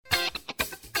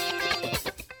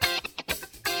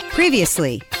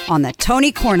Previously on the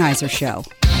Tony Kornheiser Show.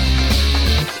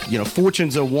 You know,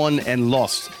 fortunes are won and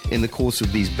lost in the course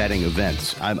of these betting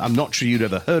events. I'm not sure you'd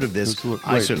ever heard of this.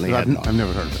 I certainly had not. I've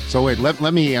never heard of it. So wait,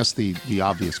 let me ask the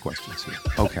obvious questions here.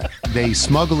 Okay. They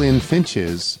smuggle in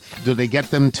finches. Do they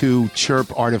get them to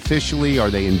chirp artificially? Are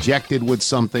they injected with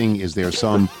something? Is there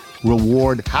some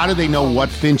reward? How do they know what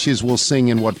finches will sing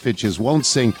and what finches won't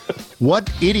sing? What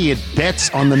idiot bets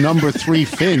on the number 3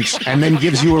 finch and then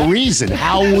gives you a reason?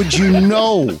 How would you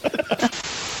know?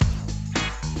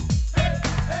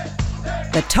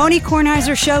 The Tony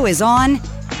Kornheiser Show is on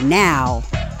now.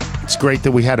 It's great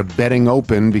that we had a betting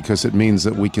open because it means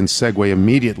that we can segue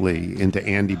immediately into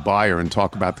Andy Beyer and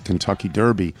talk about the Kentucky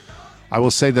Derby. I will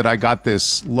say that I got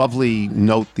this lovely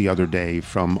note the other day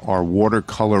from our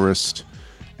watercolorist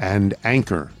and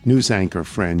news anchor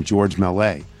friend, George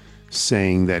Mellet,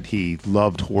 saying that he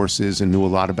loved horses and knew a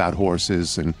lot about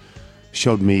horses, and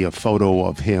showed me a photo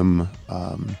of him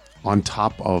on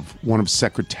top of one of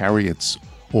Secretariat's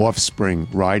offspring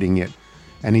riding it.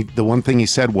 And the one thing he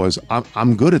said was,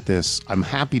 I'm good at this. I'm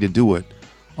happy to do it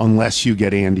unless you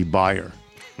get Andy Beyer.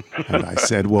 And I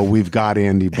said, well, we've got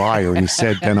Andy Beyer. And he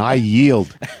said, then I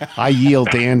yield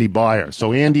to Andy Beyer.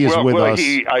 So Andy is with us.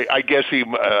 I guess he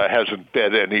hasn't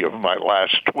bet any of my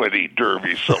last 20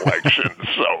 Derby selections.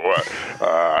 So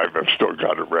I've still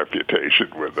got a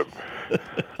reputation with him.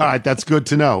 All right, that's good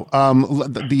to know.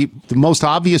 The most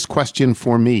obvious question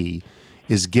for me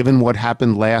is, given what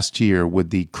happened last year with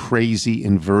the crazy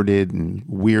inverted and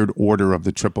weird order of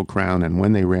the Triple Crown and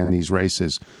when they ran these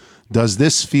races, does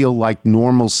this feel like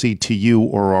normalcy to you,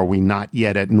 or are we not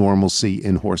yet at normalcy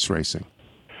in horse racing?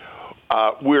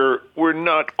 We're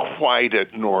not quite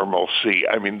at normalcy.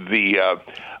 I mean, the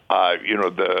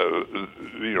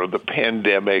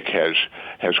pandemic has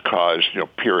caused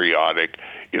periodic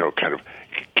kind of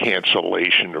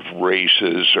cancellation of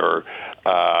races, or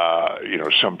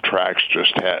some tracks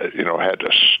just had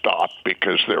to stop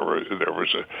because there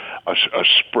was a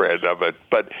spread of it.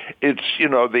 But it's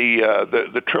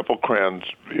the Triple Crowns,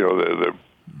 the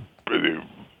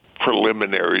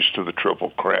preliminaries to the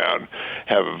Triple Crown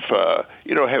have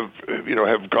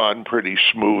gone pretty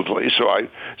smoothly. So I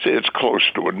say it's close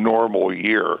to a normal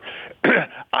year.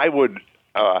 I would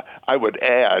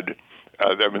add.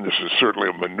 This is certainly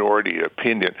a minority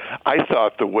opinion. I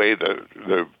thought the way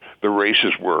the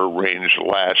races were arranged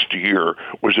last year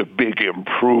was a big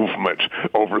improvement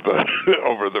over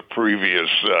the previous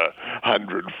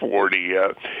 140.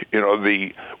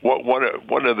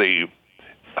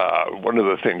 One of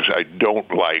the things I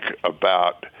don't like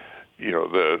about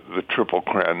the Triple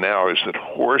Crown now is that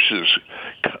horses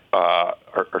are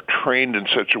trained in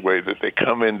such a way that they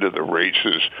come into the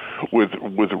races with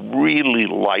really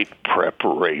light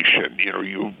preparation.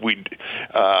 You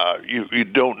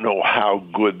don't know how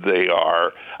good they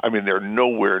are. I mean, they're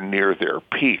nowhere near their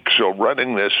peak. So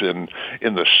running this in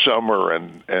the summer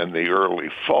and the early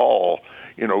fall,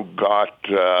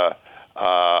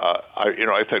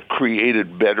 I thought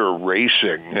created better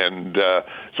racing, and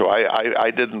so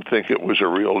I didn't think it was a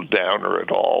real downer at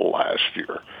all last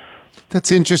year.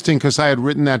 That's interesting, because I had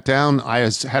written that down. I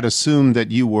had assumed that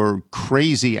you were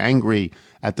crazy angry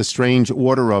at the strange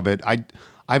order of it.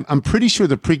 I'm pretty sure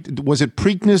was it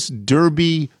Preakness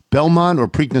Derby Belmont or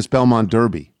Preakness Belmont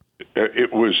Derby?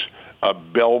 It was a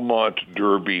Belmont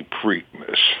Derby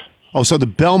Preakness. Oh, so the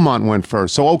Belmont went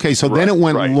first. So okay, so then it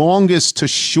went longest to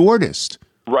shortest.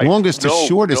 Right. Longest to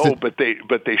shortest. No, but they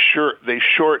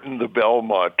shortened the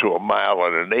Belmont to 1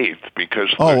 1/8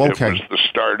 because it was the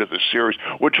start of the series,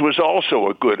 which was also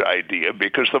a good idea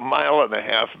because the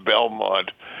 1.5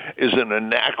 Belmont is an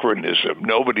anachronism.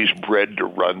 Nobody's bred to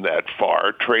run that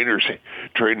far. Trainers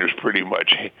pretty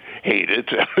much hate it,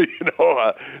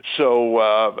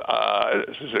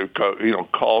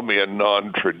 call me a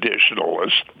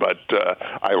non-traditionalist, but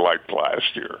I liked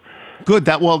last year. Good.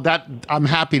 I'm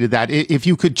happy to that. If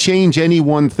you could change any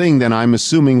one thing, then I'm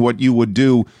assuming what you would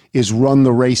do is run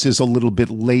the races a little bit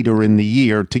later in the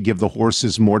year to give the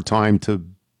horses more time to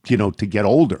get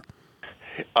older.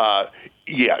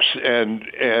 Yes, and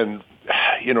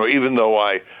even though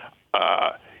I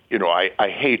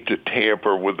hate to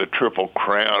tamper with the Triple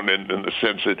Crown in the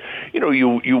sense that,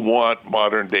 you want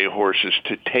modern day horses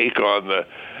to take on the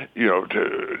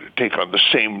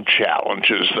same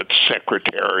challenges that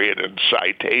Secretariat and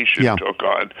Citation took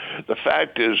on. The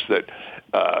fact is that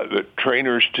the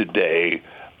trainers today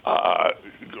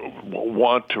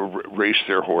want to race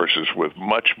their horses with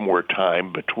much more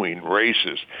time between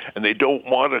races, and they don't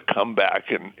want to come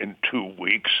back in 2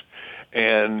 weeks.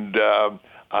 And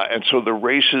And so the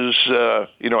races,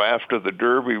 after the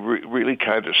Derby really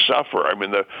kind of suffer. I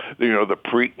mean, the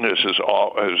Preakness has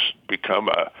become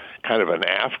a kind of an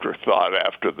afterthought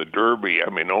after the Derby. I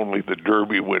mean, only the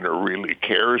Derby winner really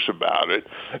cares about it.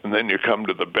 And then you come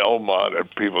to the Belmont and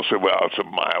people say, well, it's a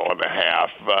mile and a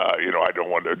half. I don't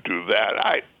want to do that.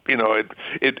 I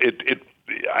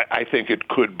think it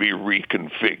could be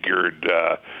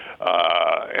reconfigured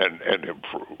and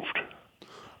improved.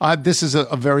 This is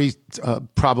a very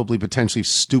probably potentially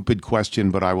stupid question,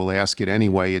 but I will ask it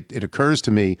anyway. It occurs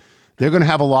to me they're going to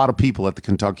have a lot of people at the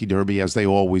Kentucky Derby, as they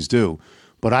always do.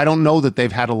 But I don't know that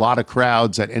they've had a lot of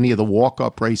crowds at any of the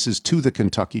walk-up races to the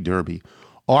Kentucky Derby.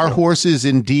 Are horses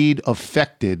indeed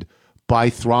affected by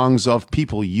throngs of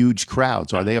people, huge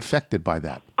crowds? Are they affected by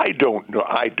that? I don't know.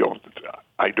 I don't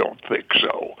think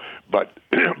so. But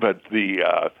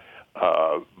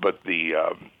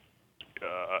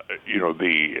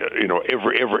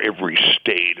every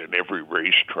state and every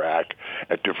racetrack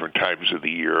at different times of the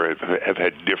year have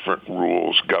had different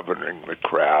rules governing the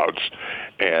crowds,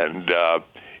 and at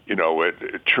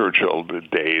Churchill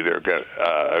today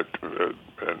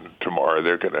and tomorrow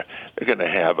they're gonna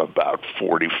have about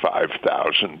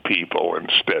 45,000 people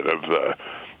instead of the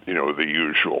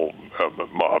usual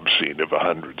mob scene of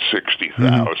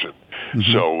 160,000.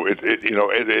 Mm-hmm. So at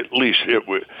least it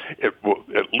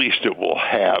will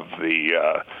have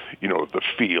the the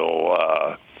feel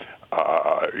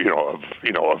of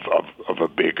a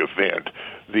big event.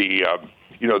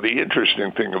 The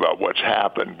interesting thing about what's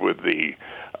happened with the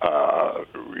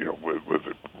with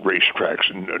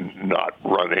racetracks not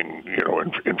running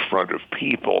in front of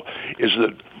people is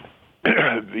that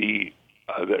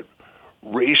that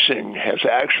racing has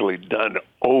actually done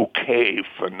okay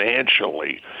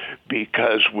financially,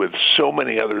 because with so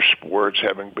many other sports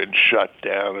having been shut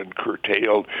down and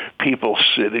curtailed, people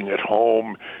sitting at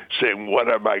home saying,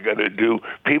 what am I going to do?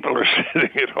 People are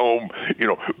sitting at home,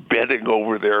 betting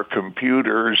over their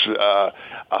computers. A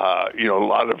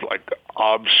lot of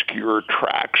obscure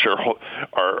tracks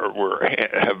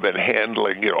have been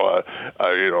handling, a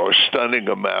stunning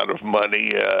amount of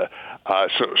money.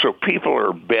 So people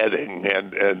are betting,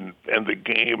 and the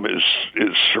game is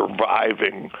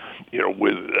surviving,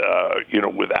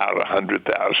 without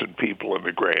 100,000 people in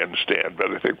the grandstand.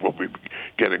 But I think we'll be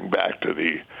getting back to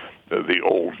the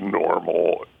old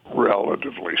normal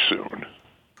relatively soon.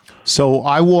 So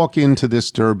I walk into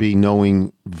this Derby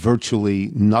knowing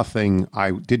virtually nothing.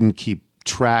 I didn't keep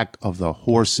track of the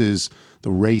horses,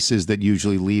 the races that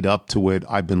usually lead up to it.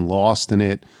 I've been lost in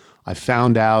it. I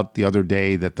found out the other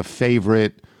day that the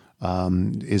favorite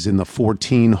is in the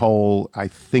 14 hole. I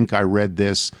think I read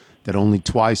this, that only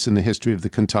twice in the history of the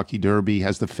Kentucky Derby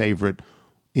has the favorite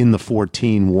in the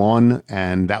 14 won,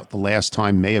 and that the last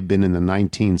time may have been in the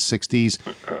 1960s.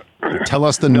 Tell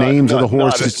us the names of the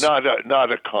horses. Not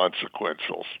a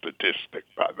consequential statistic,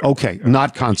 by the way. Okay,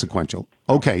 not consequential.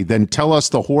 Okay, then tell us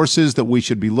the horses that we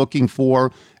should be looking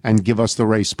for and give us the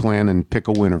race plan and pick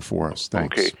a winner for us.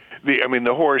 Thanks. Okay.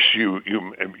 The horse you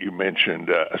mentioned,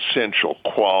 Essential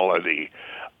Quality,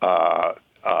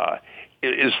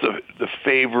 is the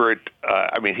favorite.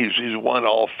 He's won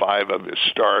all 5 of his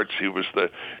starts. He was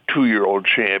the 2-year-old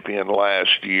champion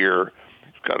last year.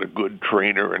 He's got a good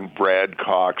trainer in Brad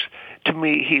Cox. To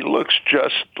me, he looks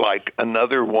just like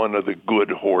another one of the good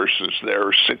horses. There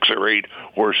are 6 or 8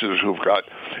 horses who've got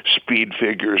speed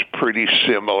figures pretty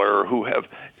similar, who have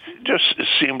just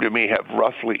seem to me have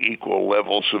roughly equal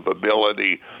levels of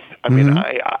ability.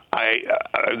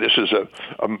 This is a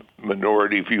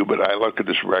minority view, but I look at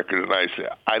this record and I say,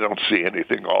 I don't see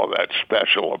anything all that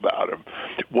special about him.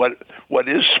 What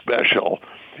is special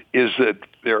is that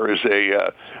there is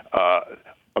a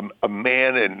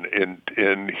man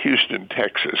in Houston,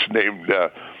 Texas, named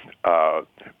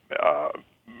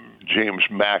James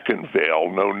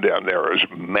McInvale, known down there as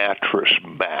Mattress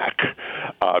Mac,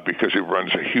 because he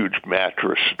runs a huge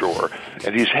mattress store.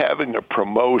 And he's having a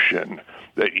promotion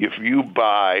that if you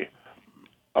buy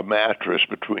a mattress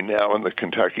between now and the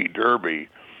Kentucky Derby,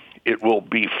 it will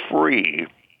be free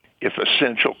if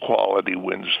Essential Quality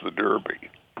wins the Derby.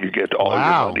 You get all your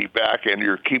money back and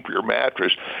you keep your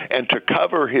mattress. And to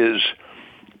cover his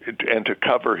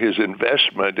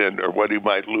investment or what he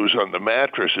might lose on the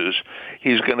mattresses,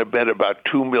 he's going to bet about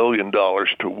 $2 million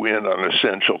to win on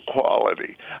Essential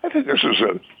Quality. I think this is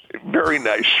a very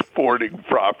nice sporting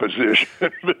proposition.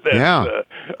 That's,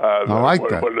 I like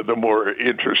that. One of the more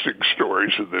interesting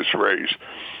stories of this race.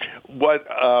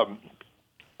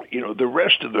 the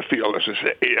rest of the field, as I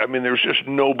say, I mean, there's just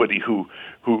nobody who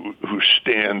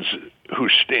stands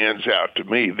out to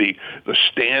me. The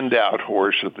standout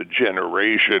horse of the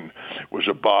generation was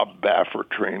a Bob Baffert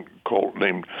trained colt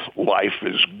named Life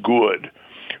is Good,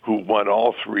 who won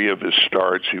all three of his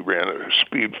starts. He ran a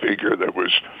speed figure that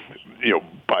was,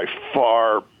 by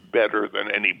far better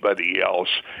than anybody else,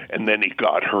 and then he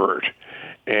got hurt.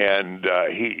 And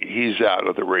he's out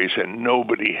of the race, and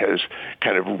nobody has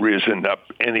kind of risen up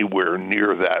anywhere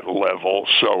near that level.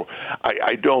 So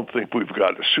I don't think we've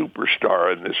got a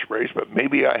superstar in this race, but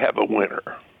maybe I have a winner.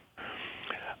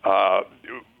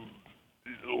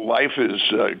 Life is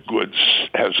Good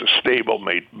has a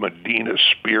stablemate, Medina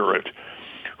Spirit,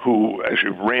 who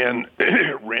actually ran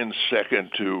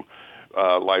second to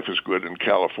Life is Good in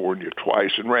California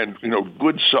twice, and ran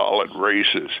good solid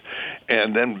races,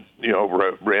 and then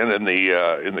ran in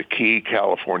the key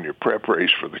California prep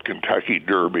race for the Kentucky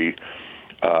Derby,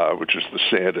 which is the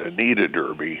Santa Anita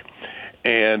Derby,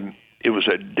 and it was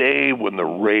a day when the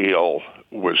rail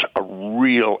was a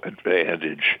real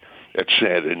advantage at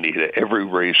Santa Anita. Every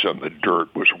race on the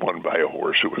dirt was won by a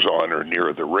horse who was on or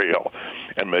near the rail.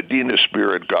 And Medina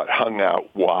Spirit got hung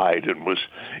out wide and was,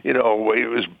 he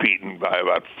was beaten by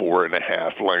about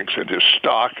 4.5 lengths, and his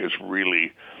stock has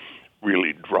really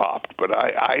dropped. But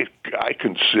I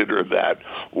consider that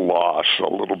loss a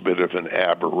little bit of an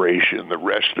aberration. The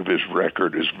rest of his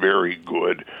record is very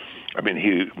good. I mean,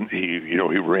 he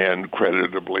ran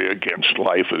creditably against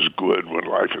Life is Good when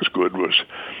Life is Good was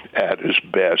at his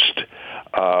best.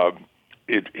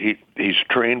 He's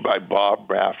trained by Bob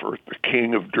Baffert, the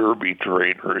king of Derby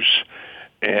trainers,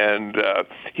 and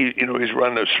he's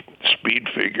run a speed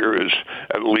figure is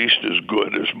at least as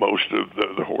good as most of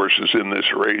the horses in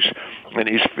this race, and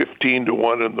he's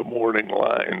 15-1 in the morning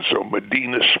line. So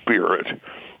Medina Spirit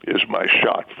is my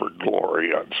shot for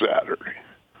glory on Saturday.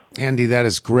 Andy, that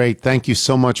is great. Thank you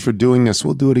so much for doing this.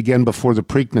 We'll do it again before the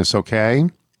Preakness, okay?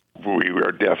 We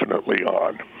are definitely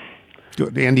on.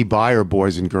 Andy Beyer,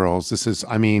 boys and girls, there's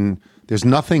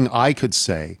nothing I could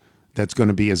say that's going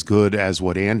to be as good as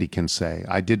what Andy can say.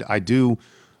 I do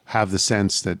have the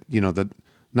sense that,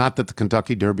 not that the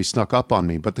Kentucky Derby snuck up on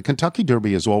me, but the Kentucky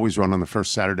Derby is always run on the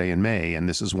first Saturday in May, and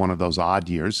this is one of those odd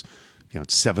years.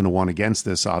 It's 7-1 against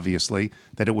this, obviously,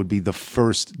 that it would be the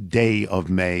first day of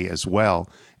May as well.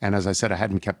 And as I said, I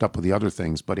hadn't kept up with the other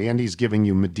things, but Andy's giving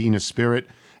you Medina Spirit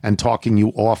and talking you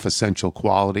off Essential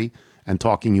Quality and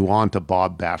talking you on to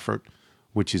Bob Baffert,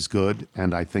 which is good.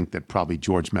 And I think that probably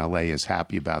George Mallet is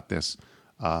happy about this,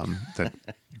 that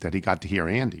he got to hear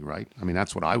Andy, right? I mean,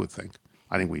 that's what I would think.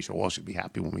 I think we all should be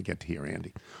happy when we get to hear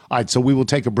Andy. All right, so we will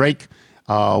take a break.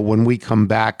 When we come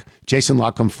back, Jason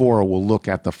La Canfora will look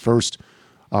at the first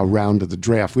round of the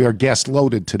draft. We are guest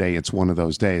loaded today. It's one of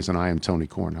those days, and I am Tony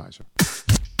Kornheiser.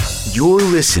 You're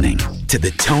listening to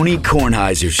the Tony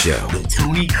Kornheiser Show. The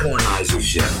Tony Kornheiser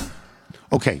Show.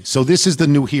 Okay, so this is the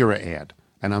New Hera ad,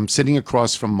 and I'm sitting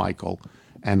across from Michael,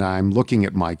 and I'm looking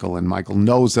at Michael, and Michael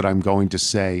knows that I'm going to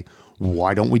say,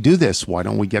 why don't we do this? Why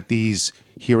don't we get these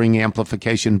hearing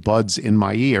amplification buds in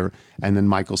my ear? And then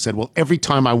Michael said, well, every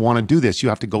time I want to do this, you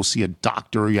have to go see a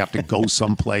doctor, or you have to go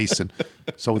someplace. And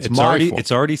so it's my fault.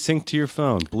 It's already synced to your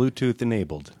phone, Bluetooth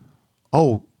enabled.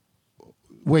 Oh,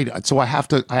 wait, so I have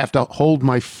to hold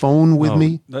my phone with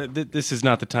me? This is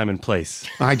not the time and place.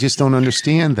 I just don't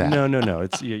understand that. No.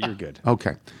 You're good.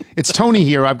 Okay. It's Tony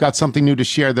here. I've got something new to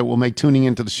share that will make tuning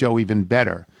into the show even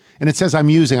better. And it says I'm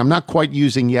not quite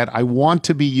using yet. I want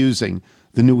to be using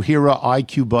the new Hera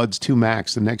IQ Buds 2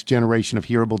 Max, the next generation of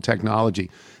hearable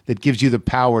technology that gives you the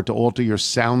power to alter your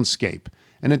soundscape.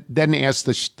 And it then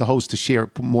asks the host to share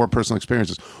more personal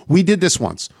experiences. We did this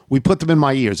once. We put them in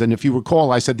my ears. And if you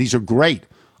recall, I said, these are great.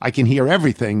 I can hear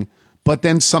everything. But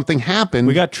then something happened.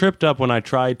 We got tripped up when I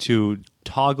tried to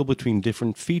toggle between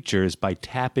different features by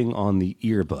tapping on the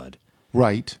earbud.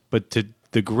 Right. But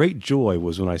the great joy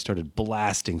was when I started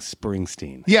blasting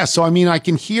Springsteen. Yeah, so I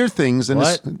can hear things, and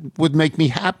this would make me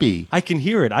happy. I can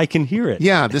hear it.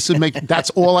 Yeah, this would make. That's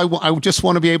all I want. I just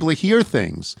want to be able to hear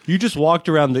things. You just walked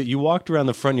around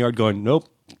the front yard going, nope,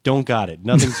 don't got it.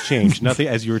 Nothing's changed. Nothing.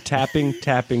 As you were tapping.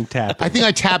 I think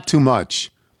I tapped too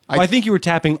much. I think you were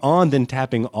tapping on, then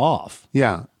tapping off.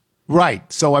 Yeah, right.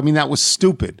 So that was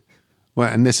stupid. Well,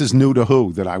 and this is new to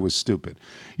who that I was stupid.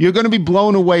 You're going to be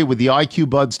blown away with the IQ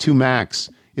Buds 2 Max.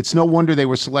 It's no wonder they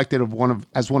were selected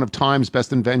as one of Time's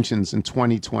best inventions in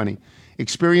 2020.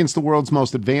 Experience the world's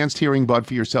most advanced hearing bud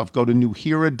for yourself. Go to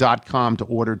newhera.com to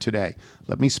order today.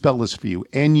 Let me spell this for you.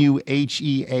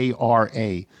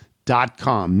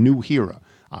 NUHEARA.com. New Hera.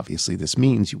 Obviously, this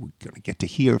means you're going to get to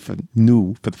hear for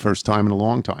the first time in a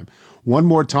long time. One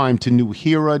more time to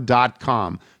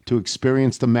Nuheara.com to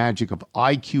experience the magic of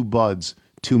IQ Buds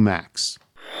 2 Max.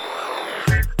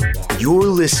 You're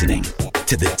listening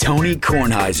to the Tony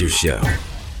Kornheiser Show.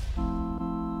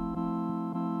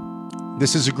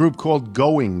 This is a group called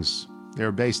Goings.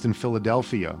 They're based in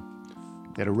Philadelphia.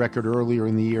 They had a record earlier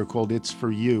in the year called It's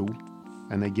For You,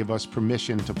 and they give us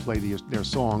permission to play their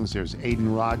songs. There's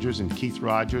Aidan Rogers and Keith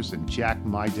Rogers and Jack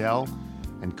Mydell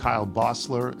and Kyle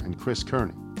Bossler and Chris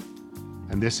Kearney.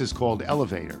 And this is called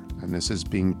Elevator, and this is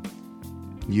being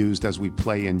used as we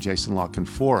play in Jason La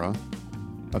Canfora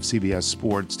of CBS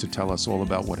Sports to tell us all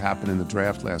about what happened in the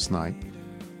draft last night.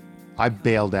 I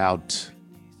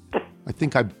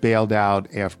think I bailed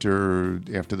out after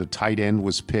the tight end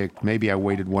was picked. Maybe I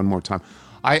waited one more time.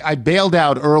 I bailed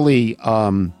out early.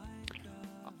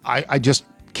 I just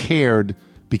cared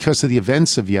because of the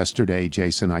events of yesterday,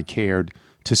 Jason. I cared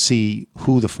to see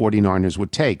who the 49ers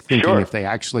would take, thinking if they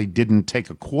actually didn't take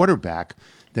a quarterback,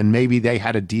 then maybe they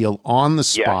had a deal on the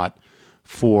spot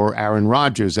for Aaron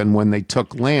Rodgers. And when they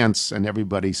took Lance, and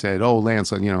everybody said, oh,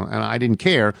 Lance, and I didn't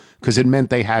care because it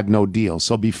meant they had no deal.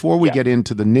 So before we get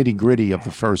into the nitty gritty of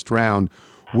the first round,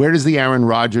 where does the Aaron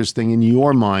Rodgers thing in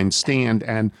your mind stand?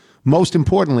 And most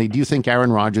importantly, do you think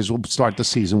Aaron Rodgers will start the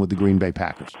season with the Green Bay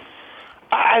Packers?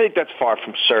 I think that's far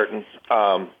from certain.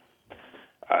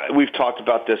 We've talked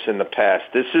about this in the past.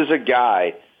 This is a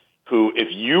guy who, if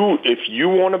you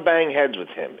want to bang heads with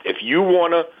him, if you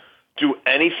want to do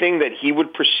anything that he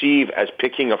would perceive as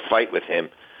picking a fight with him,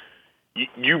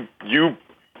 you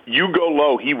go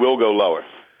low, he will go lower.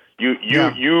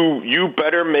 You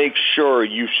better make sure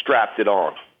you strapped it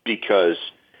on, because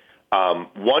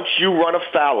once you run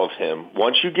afoul of him,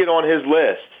 once you get on his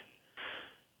list,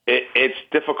 it's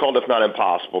difficult, if not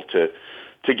impossible, to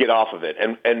get off of it.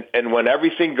 And when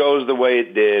everything goes the way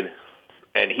it did,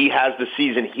 and he has the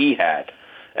season he had,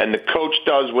 and the coach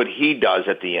does what he does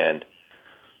at the end,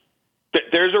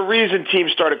 there's a reason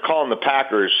teams started calling the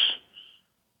Packers,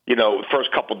 the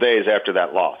first couple days after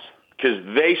that loss, because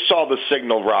they saw the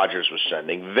signal Rodgers was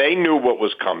sending. They knew what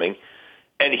was coming,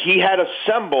 and he had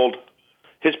assembled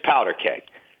his powder keg.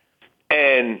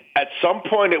 And at some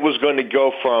point it was going to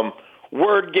go from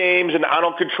word games and I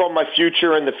don't control my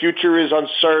future and the future is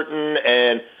uncertain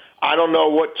and I don't know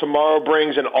what tomorrow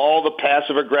brings, and all the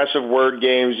passive-aggressive word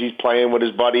games he's playing with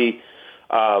his buddy,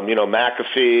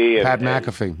 McAfee. Pat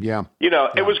McAfee, yeah.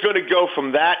 It was going to go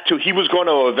from that to he was going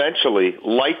to eventually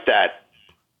light that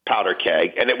powder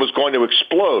keg, and it was going to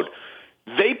explode.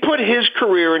 They put his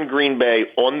career in Green Bay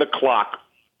on the clock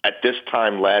at this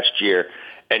time last year,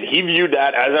 and he viewed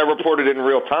that, as I reported in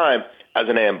real time, as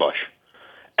an ambush.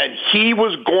 And he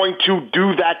was going to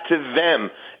do that to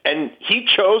them. And he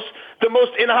chose the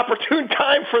most inopportune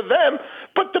time for them,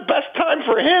 but the best time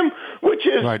for him, which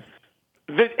is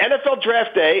the NFL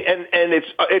draft day, and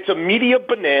it's a media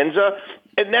bonanza,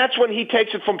 and that's when he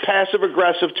takes it from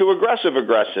passive-aggressive to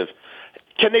aggressive-aggressive.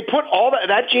 Can they put all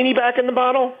that genie back in the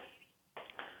bottle?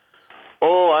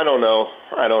 Oh, I don't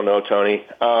know, Tony.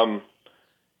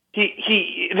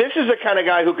 This is the kind of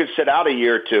guy who could sit out a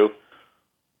year or two,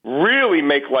 really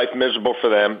make life miserable for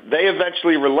them. They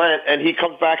eventually relent, and he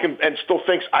comes back and still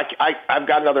thinks, I've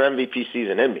got another MVP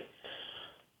season in me.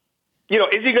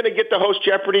 Is he going to get to host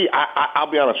Jeopardy?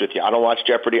 I'll be honest with you. I don't watch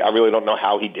Jeopardy. I really don't know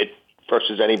how he did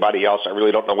versus anybody else. I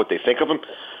really don't know what they think of him.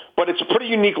 But it's a pretty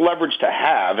unique leverage to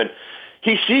have. And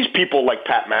he sees people like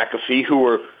Pat McAfee who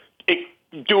are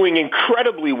doing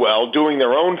incredibly well, doing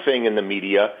their own thing in the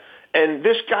media. And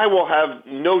this guy will have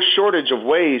no shortage of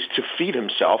ways to feed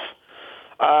himself.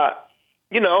 And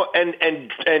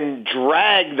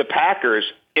drag the Packers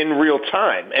in real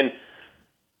time. And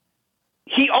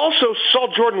he also saw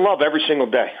Jordan Love every single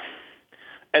day.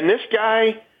 And this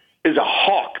guy is a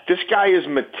hawk. This guy is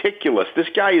meticulous. This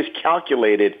guy is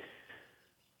calculated.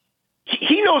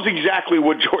 He knows exactly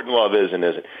what Jordan Love is and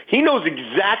isn't. He knows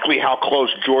exactly how close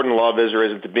Jordan Love is or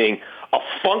isn't to being a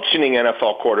functioning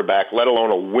NFL quarterback, let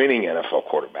alone a winning NFL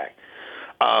quarterback.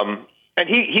 And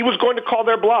he was going to call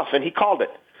their bluff, and he called it.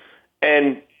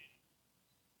 And,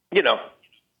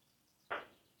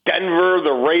 Denver,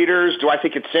 the Raiders, do I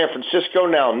think it's San Francisco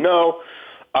now? No.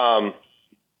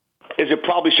 Is it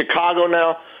probably Chicago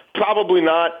now? Probably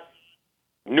not.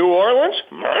 New Orleans?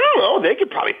 I don't know. They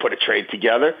could probably put a trade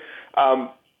together.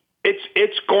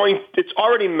 It's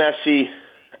already messy.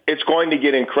 It's going to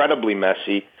get incredibly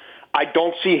messy. I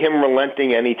don't see him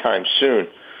relenting anytime soon.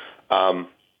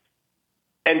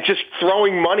 And just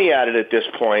throwing money at it at this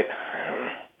point,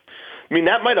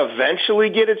 that might eventually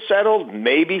get it settled,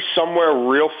 maybe somewhere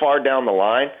real far down the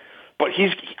line. But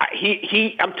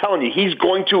I'm telling you, he's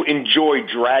going to enjoy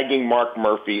dragging Mark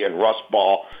Murphy and Russ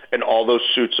Ball and all those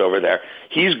suits over there.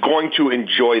 He's going to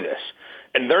enjoy this,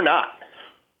 and they're not.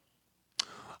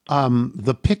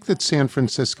 The pick that San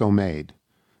Francisco made,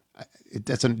 it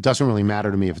doesn't really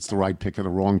matter to me if it's the right pick or the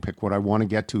wrong pick. What I want to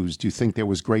get to is, do you think there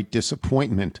was great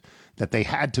disappointment that they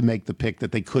had to make the pick,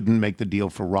 that they couldn't make the deal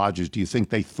for Rodgers? Do you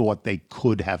think they thought they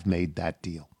could have made that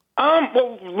deal?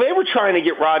 Well, they were trying to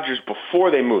get Rodgers before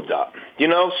they moved up,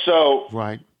 so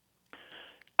right.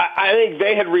 I think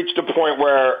they had reached a point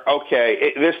where,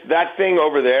 okay, that thing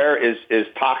over there is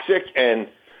toxic and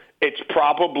it's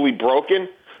probably broken,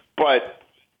 but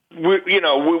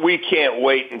we can't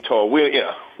wait until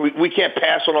we can't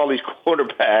pass on all these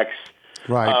quarterbacks,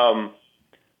 right?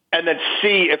 And then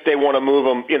see if they want to move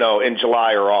them, in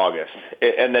July or August,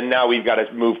 and then now we've got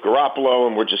to move Garoppolo,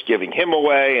 and we're just giving him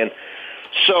away, and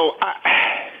so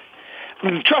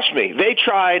trust me, they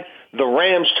tried. The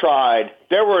Rams tried.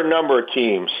 There were a number of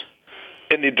teams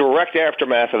in the direct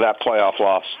aftermath of that playoff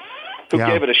loss who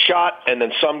gave it a shot, and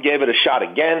then some gave it a shot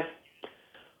again.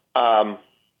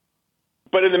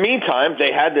 But in the meantime,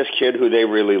 they had this kid who they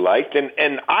really liked,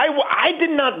 and I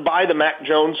did not buy the Mac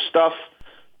Jones stuff,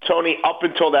 Tony, up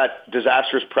until that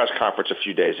disastrous press conference a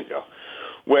few days ago,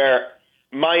 where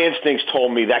my instincts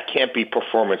told me that can't be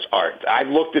performance art. I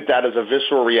looked at that as a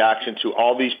visceral reaction to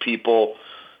all these people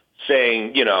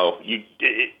saying,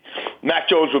 Mac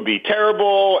Jones would be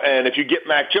terrible, and if you get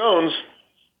Mac Jones,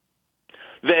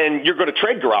 then you're going to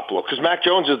trade Garoppolo, because Mac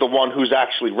Jones is the one who's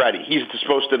actually ready. He's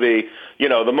supposed to be,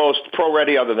 the most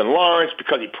pro-ready other than Lawrence,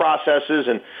 because he processes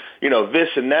and, this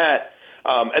and that.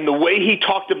 And the way he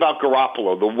talked about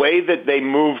Garoppolo, the way that they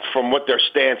moved from what their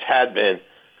stance had been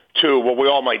to, well, we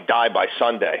all might die by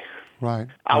Sunday. Right.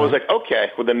 I was like,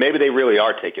 okay, well, then maybe they really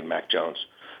are taking Mac Jones,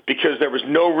 because there was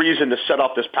no reason to set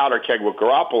off this powder keg with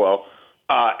Garoppolo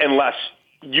unless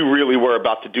you really were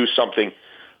about to do something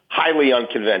highly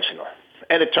unconventional.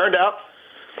 And it turned out,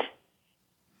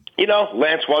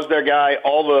 Lance was their guy.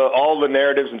 All the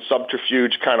narratives and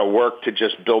subterfuge kind of worked to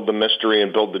just build the mystery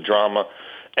and build the drama,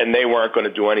 and they weren't going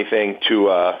to do anything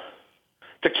to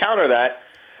counter that.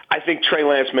 I think Trey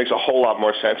Lance makes a whole lot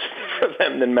more sense for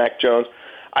them than Mac Jones.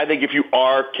 I think if you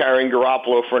are carrying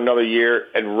Garoppolo for another year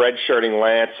and redshirting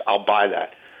Lance, I'll buy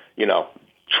that.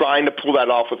 Trying to pull that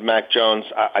off with Mac Jones,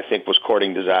 I think, was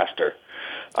courting disaster.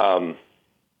 I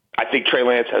think Trey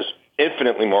Lance has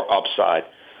infinitely more upside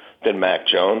than Mac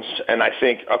Jones, and I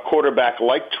think a quarterback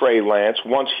like Trey Lance,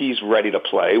 once he's ready to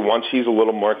play, once he's a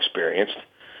little more experienced,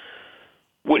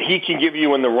 what he can give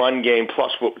you in the run game,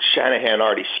 plus what Shanahan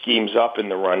already schemes up in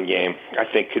the run game, I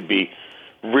think could be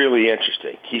really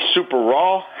interesting. He's super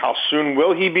raw. How soon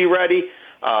will he be ready?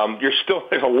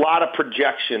 There's a lot of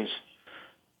projections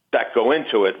that go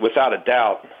into it, without a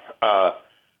doubt.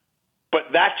 But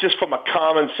that's just from a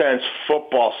common sense,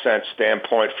 football sense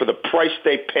standpoint. For the price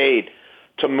they paid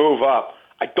to move up,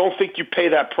 I don't think you pay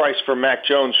that price for Mac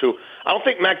Jones, who I don't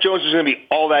think Mac Jones is going to be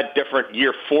all that different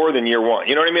year 4 than year 1.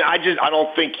 You know what I mean? I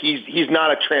don't think he's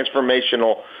not a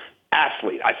transformational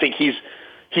athlete. I think he's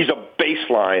a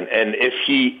baseline, and if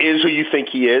he is who you think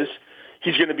he is,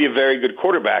 he's going to be a very good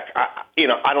quarterback.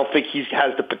 I don't think he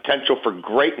has the potential for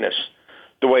greatness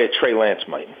the way a Trey Lance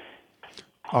might.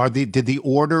 Did the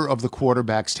order of the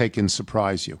quarterbacks taken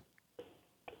surprise you?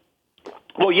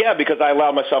 Well, yeah, because I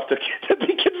allowed myself to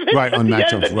be convinced right, on Mac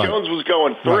Jones, that right. Jones was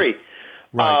going 3.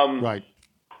 Right.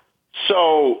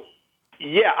 So,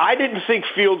 yeah, I didn't think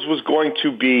Fields was going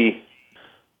to be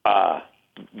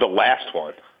the last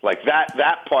one. Like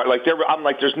that part, I'm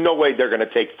like, there's no way they're going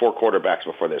to take 4 quarterbacks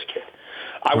before this kid.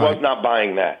 I was not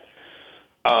buying that.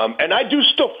 And I do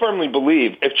still firmly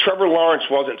believe if Trevor Lawrence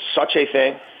wasn't such a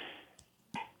thing,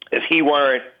 if he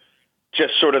weren't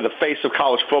just sort of the face of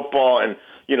college football and,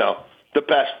 the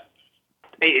best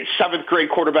 7th grade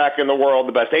quarterback in the world,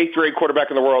 the best 8th grade quarterback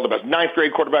in the world, the best 9th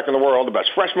grade quarterback in the world, the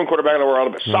best freshman quarterback in the world,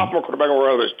 the best sophomore quarterback in the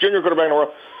world, the best junior quarterback in the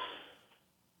world.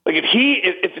 Like if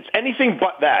it's anything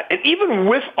but that, and even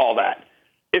with all that,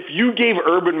 if you gave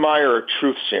Urban Meyer a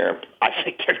truth serum, I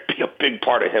think there'd be a big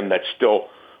part of him that still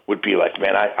would be like,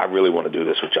 man, I really want to do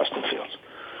this with Justin Fields.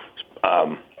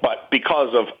 But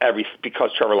because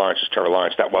Trevor Lawrence is Trevor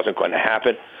Lawrence, that wasn't going to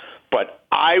happen. But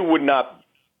I would not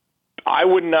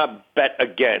bet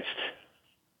against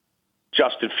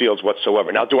Justin Fields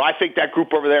whatsoever. Now, do I think that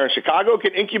group over there in Chicago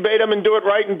can incubate him and do it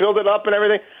right and build it up and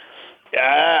everything?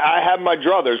 I have my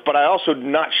druthers, but I also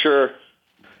not sure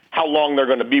how long they're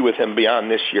going to be with him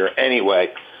beyond this year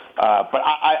anyway. But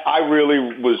I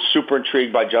really was super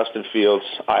intrigued by Justin Fields.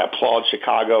 I applaud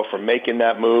Chicago for making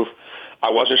that move. I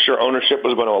wasn't sure ownership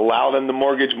was going to allow them to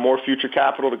mortgage more future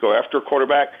capital to go after a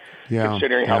quarterback,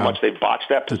 considering how much they botched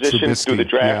that position through the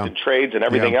draft and trades and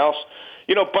everything else.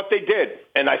 But they did.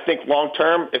 And I think long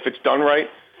term, if it's done right,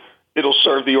 it'll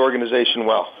serve the organization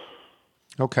well.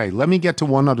 Okay, let me get to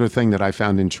one other thing that I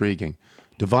found intriguing.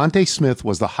 Devontae Smith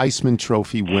was the Heisman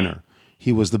Trophy winner.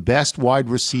 He was the best wide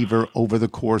receiver over the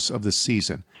course of the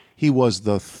season. He was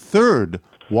the third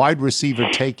wide receiver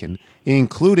taken,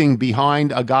 including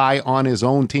behind a guy on his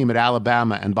own team at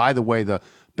Alabama. And by the way, the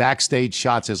backstage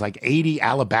shots is like 80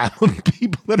 Alabama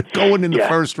people that are going in the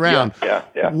first round.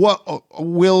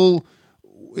 What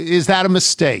is that a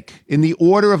mistake? In the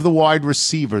order of the wide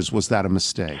receivers, was that a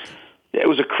mistake? Yeah, it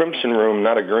was a crimson room,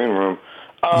 not a green room.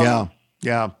 Yeah.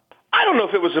 I don't know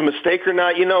if it was a mistake or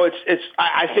not.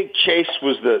 I think Chase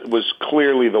was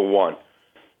clearly the one.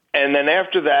 And then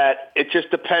after that, it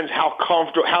just depends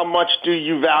how much do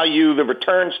you value the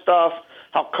return stuff?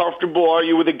 How comfortable are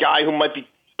you with a guy who might be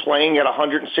playing at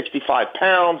 165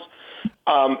 pounds?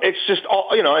 It's just all,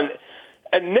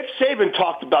 and Nick Saban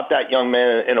talked about that young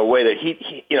man in a way that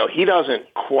he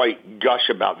doesn't quite gush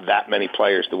about that many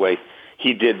players the way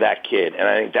he did that kid. And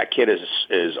I think that kid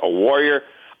is a warrior.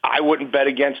 I wouldn't bet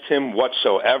against him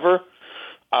whatsoever.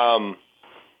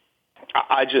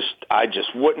 I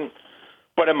just wouldn't.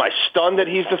 But am I stunned that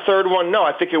he's the third one? No,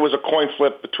 I think it was a coin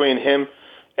flip between him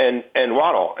and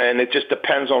Waddle. And it just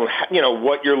depends on,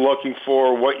 what you're looking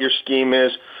for, what your scheme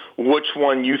is, which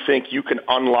one you think you can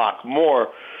unlock more.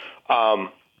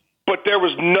 But there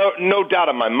was no doubt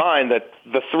in my mind that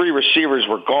the three receivers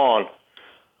were gone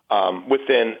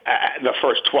within the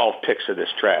first 12 picks of this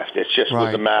draft. It just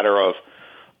was a matter of,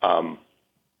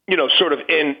 sort of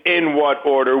in what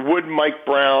order. Would Mike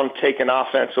Brown take an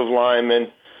offensive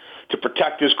lineman to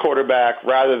protect his quarterback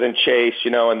rather than Chase,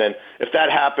 and then if that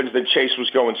happens, then Chase was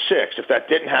going 6. If that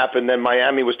didn't happen, then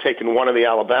Miami was taking one of the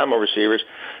Alabama receivers.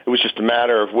 It was just a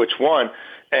matter of which one.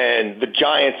 And the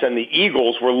Giants and the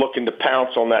Eagles were looking to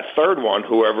pounce on that third one,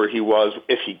 whoever he was,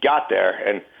 if he got there.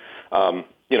 And,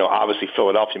 obviously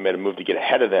Philadelphia made a move to get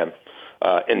ahead of them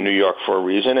in New York for a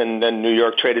reason. And then New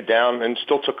York traded down and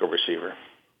still took a receiver.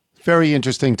 Very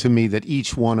interesting to me that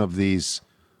each one of these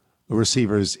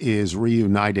receivers is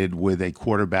reunited with a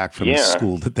quarterback from the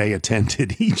school that they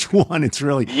attended. Each one, it's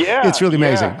really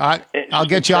amazing. I'll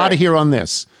get you out of here on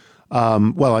this. I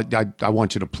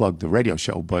want you to plug the radio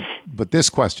show, but this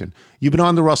question: you've been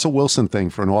on the Russell Wilson thing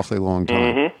for an awfully long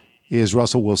time. Mm-hmm. Is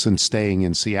Russell Wilson staying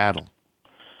in Seattle?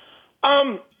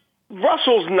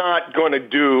 Russell's not going to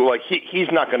do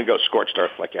he's not going to go scorched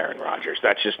earth like Aaron Rodgers.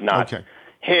 That's just not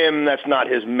him. That's not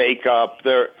his makeup.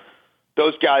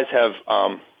 Those guys have.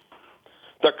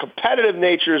 Their competitive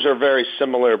natures are very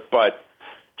similar, but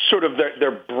sort of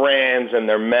their brands and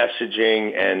their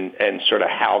messaging and sort of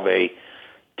how they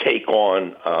take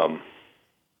on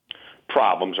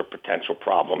problems or potential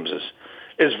problems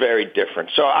is very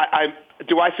different. So I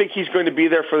think he's going to be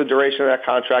there for the duration of that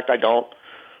contract? I don't.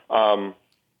 I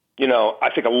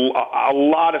think a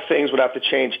lot of things would have to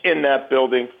change in that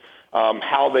building,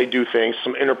 how they do things.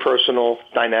 Some interpersonal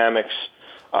dynamics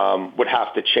would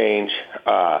have to change.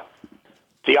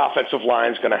 The offensive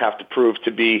line is going to have to prove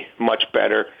to be much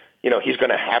better. He's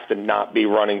going to have to not be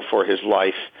running for his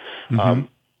life. Mm-hmm.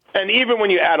 And even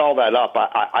when you add all that up,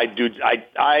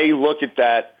 I look at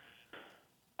that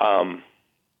kind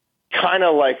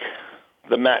of like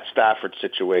the Matt Stafford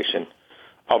situation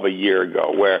of a year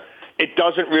ago, where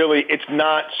it's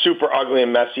not super ugly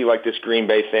and messy like this Green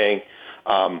Bay thing.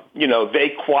 They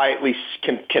quietly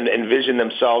can envision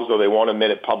themselves, though they won't admit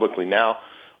it publicly now,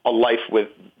 a life with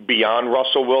beyond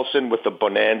Russell Wilson, with the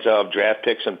bonanza of draft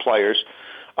picks and players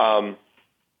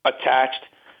attached.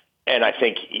 And I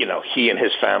think, he and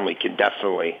his family can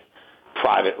definitely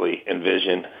privately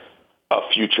envision a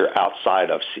future outside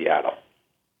of Seattle.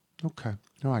 Okay.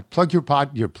 All right. Plug your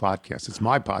podcast. It's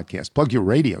my podcast. Plug your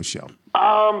radio show.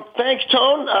 Thanks,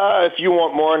 Tone. If you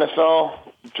want more NFL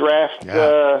draft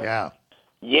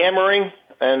yammering,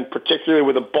 and particularly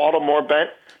with a Baltimore bent,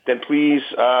 then please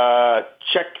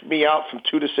check me out from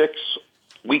 2 to 6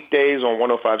 weekdays on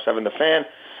 105.7 The Fan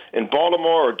in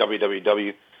Baltimore, or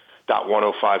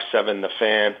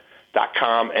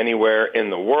www.1057thefan.com anywhere in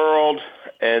the world.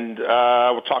 And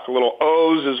we'll talk a little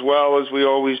O's as well, as we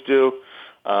always do,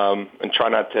 and try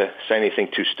not to say anything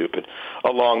too stupid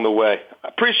along the way.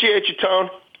 Appreciate you, Tone.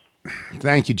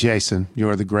 Thank you, Jason.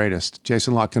 You're the greatest.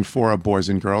 Jason La Canfora, boys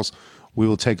and girls. We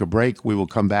will take a break. We will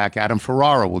come back. Adam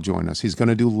Ferrara will join us. He's going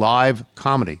to do live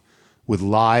comedy with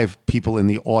live people in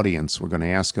the audience. We're going to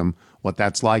ask him what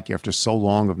that's like after so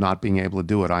long of not being able to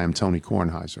do it. I am Tony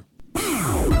Kornheiser.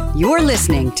 You're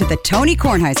listening to The Tony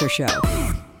Kornheiser Show.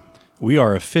 We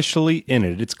are officially in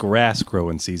it. It's grass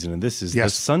growing season, and this is the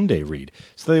Sunday read.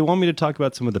 So they want me to talk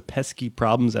about some of the pesky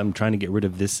problems I'm trying to get rid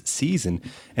of this season.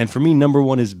 And for me, number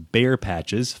one is bare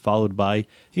patches, followed by,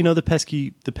 the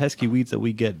pesky weeds that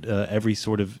we get every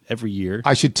year.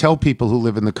 I should tell people who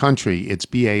live in the country, it's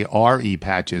BARE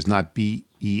patches, not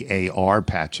BEAR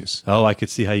patches. Oh, I could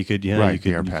see how you could, you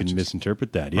could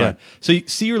misinterpret that. Yeah. Right. So you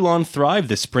see your lawn thrive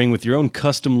this spring with your own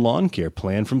custom lawn care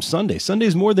plan from Sunday. Sunday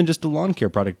is more than just a lawn care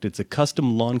product. It's a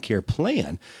custom lawn care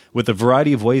plan with a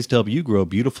variety of ways to help you grow a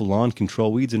beautiful lawn,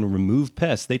 control weeds, and remove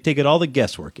pests. They take out all the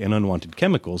guesswork and unwanted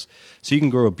chemicals so you can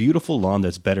grow a beautiful lawn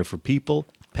that's better for people,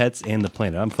 pets, and the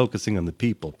planet. I'm focusing on the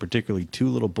people, particularly two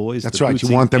little boys. That's right.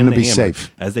 You want them to be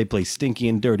safe. As they play stinky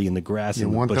and dirty in the grass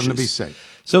and the bushes. You want them to be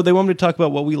safe. So they want me to talk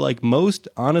about what we like most.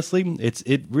 Honestly,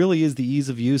 it really is the ease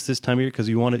of use this time of year because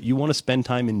you want to spend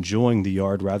time enjoying the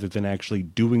yard rather than actually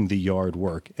doing the yard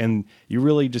work. And you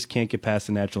really just can't get past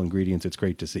the natural ingredients. It's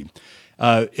great to see.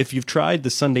 If you've tried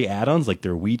the Sunday add-ons, like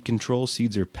their weed control,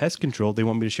 seeds, or pest control, they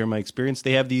want me to share my experience.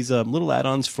 They have these little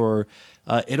add-ons for,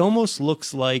 it almost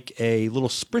looks like a little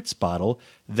spritz bottle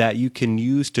that you can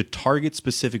use to target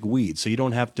specific weeds. So you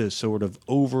don't have to sort of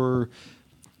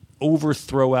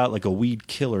throw out like a weed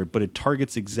killer, but it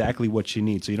targets exactly what you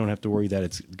need, so you don't have to worry that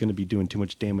it's going to be doing too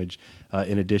much damage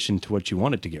in addition to what you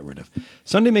want it to get rid of.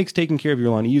 Sunday makes taking care of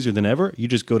your lawn easier than ever. You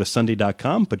just go to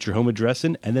sunday.com, put your home address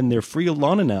in, and then their free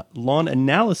lawn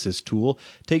analysis tool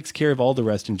takes care of all the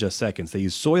rest in just seconds. They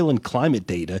use soil and climate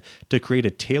data to create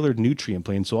a tailored nutrient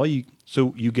plan, so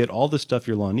you get all the stuff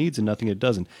your lawn needs and nothing it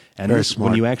doesn't. And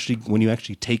when you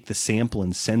actually take the sample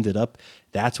and send it up,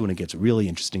 that's when it gets really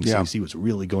interesting. So you see what's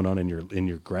really going on in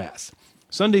your grass.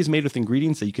 Sunday's made with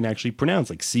ingredients that you can actually pronounce,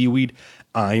 like seaweed,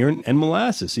 iron, and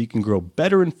molasses, so you can grow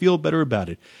better and feel better about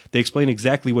it. They explain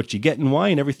exactly what you get and why,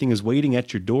 and everything is waiting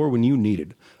at your door when you need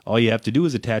it. All you have to do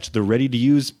is attach the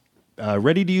ready-to-use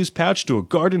pouch to a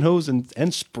garden hose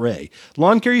and spray.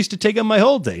 Lawn care used to take up my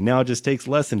whole day. Now it just takes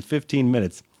less than 15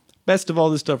 minutes. Best of all,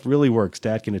 this stuff really works.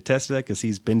 Dad can attest to that because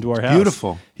he's been to our house.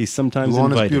 Beautiful. He's sometimes lawn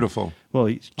invited. Is beautiful. Well,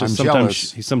 he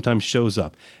sometimes shows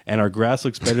up, and our grass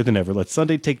looks better than ever. Let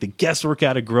Sunday take the guesswork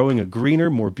out of growing a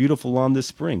greener, more beautiful lawn this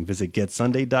spring. Visit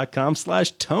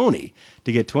getsunday.com/Tony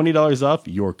to get $20 off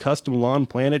your custom lawn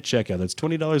plan at checkout. That's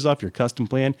 $20 off your custom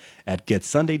plan at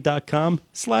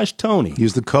getsunday.com/Tony.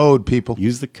 Use the code, people.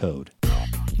 Use the code.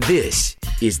 This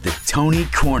is the Tony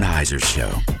Kornheiser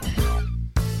Show.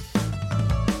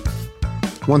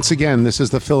 Once again, this is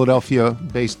the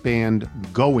Philadelphia-based band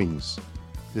Goings.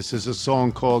 This is a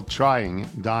song called Trying,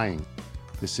 Dying.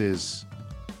 This is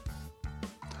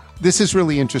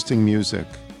really interesting music.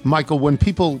 Michael, when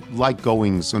people like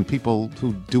Goings, when people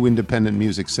who do independent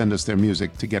music send us their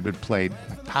music to get it played,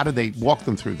 how do they walk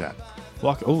them through that?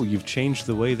 You've changed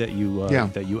the way that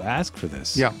you ask for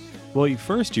this. Yeah. Well,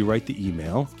 first you write the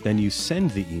email, then you send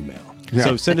the email. Yeah.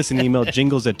 So send us an email,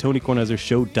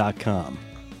 jingles@TonyKornheiserShow.com.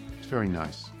 Very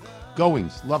nice.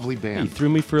 Goings, lovely band. You threw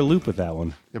me for a loop with that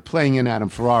one. They're playing in Adam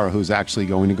Ferrara, who's actually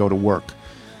going to go to work.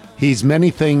 He's many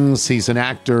things. He's an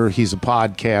actor. He's a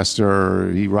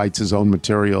podcaster. He writes his own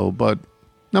material. But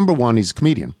number one, he's a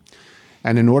comedian.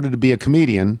 And in order to be a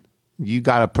comedian, you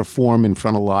got to perform in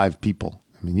front of live people.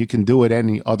 I mean, you can do it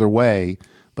any other way,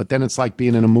 but then it's like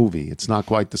being in a movie. It's not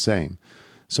quite the same.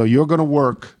 So you're going to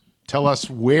work. Tell us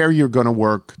where you're going to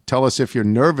work. Tell us if you're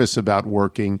nervous about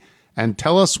working. And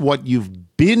tell us what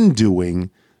you've been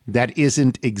doing that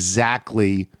isn't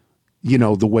exactly,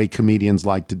 the way comedians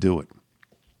like to do it.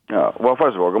 Well,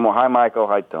 first of all, good morning. Hi, Michael.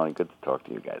 Hi, Tony. Good to talk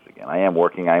to you guys again. I am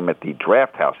working. I'm at the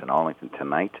Draft House in Arlington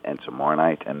tonight and tomorrow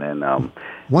night, and then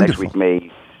next week,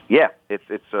 May. Yeah,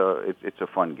 it's a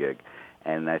fun gig,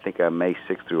 and I think May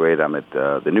 6th through 8th, I'm at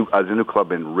there's a new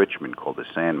club in Richmond called the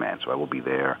Sandman, so I will be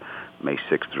there May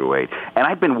 6th through 8th. And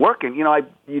I've been working. You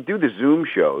do the Zoom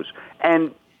shows,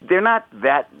 and they're not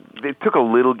that. They took a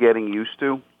little getting used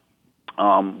to,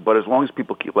 but as long as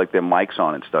people keep like their mics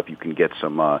on and stuff, you can get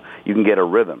some. You can get a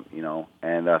rhythm,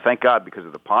 And thank God because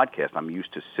of the podcast, I'm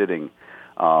used to sitting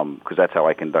because that's how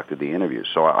I conducted the interviews.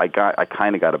 So I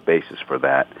kind of got a basis for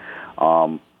that.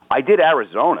 I did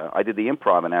Arizona. I did the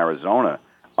Improv in Arizona,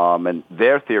 and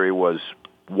their theory was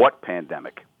what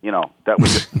pandemic. That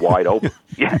was just wide open.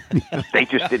 Yeah, they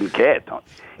just didn't care.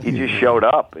 He just showed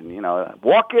up and,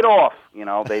 walk it off.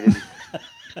 They didn't.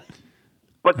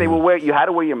 But they were you had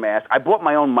to wear your mask. I bought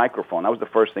my own microphone. That was the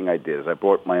first thing I did. Is I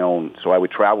bought my own, so I would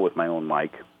travel with my own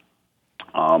mic.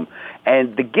 And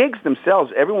the gigs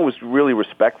themselves, everyone was really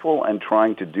respectful and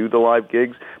trying to do the live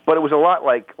gigs. But it was a lot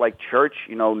like church.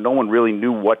 No one really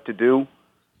knew what to do.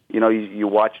 you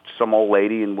watched some old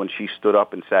lady, and when she stood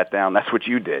up and sat down, that's what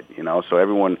you did, So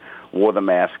everyone wore the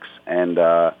masks, and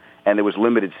there was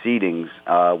limited seatings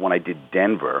when I did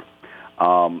Denver.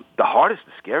 The hardest,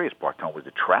 the scariest part, Tom, was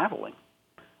the traveling.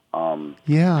 To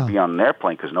be on an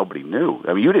airplane because nobody knew.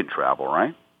 I mean, you didn't travel,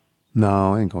 right?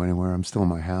 No, I didn't go anywhere. I'm still in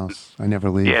my house. I never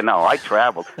leave. Yeah, no, I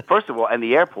traveled. First of all, and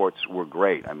the airports were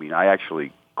great. I mean, I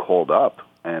actually called up,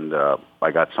 and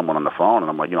I got someone on the phone, and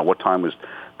I'm like, what time was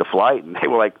the flight? And they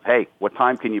were like, hey, what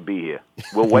time can you be here?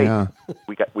 We'll wait. Yeah.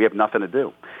 We have nothing to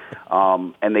do.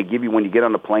 And they give you, when you get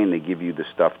on the plane, they give you the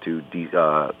stuff to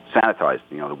sanitize,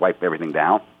 to wipe everything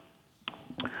down.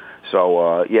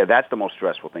 So, that's the most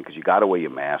stressful thing because you got to wear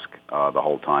your mask the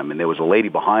whole time. And there was a lady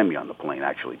behind me on the plane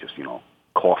actually just,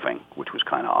 coughing, which was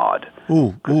kind of odd.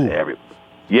 Ooh.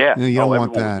 Yeah. You don't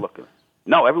want that.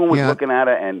 Everyone was looking at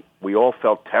her, and we all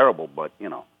felt terrible, but,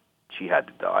 she had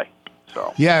to die.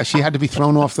 So. Yeah, she had to be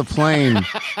thrown off the plane,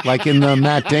 like in the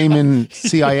Matt Damon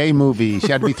CIA movie. She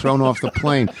had to be thrown off the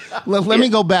plane. Let me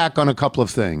go back on a couple of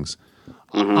things.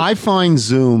 Mm-hmm. I find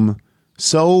Zoom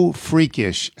so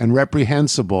freakish and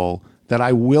reprehensible that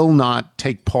I will not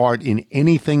take part in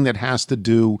anything that has to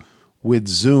do with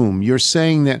Zoom. You're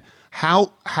saying that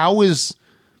how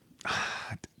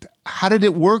did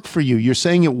it work for you? You're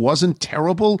saying it wasn't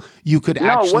terrible? You could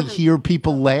actually hear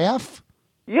people laugh?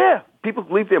 Yeah, people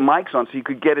leave their mics on so you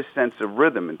could get a sense of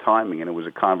rhythm and timing, and it was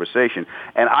a conversation.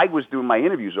 And I was doing my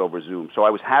interviews over Zoom, so I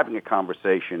was having a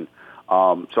conversation,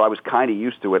 so I was kind of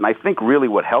used to it. And I think really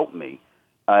what helped me,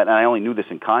 and I only knew this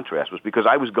in contrast, was because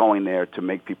I was going there to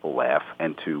make people laugh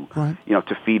and to,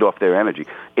 to feed off their energy.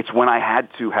 It's when I had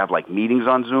to have like meetings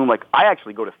on Zoom. Like I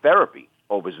actually go to therapy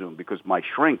over Zoom because my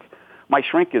shrink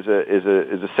is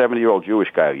a 70-year-old Jewish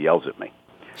guy who yells at me.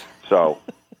 So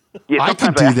yeah, I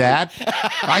could do that.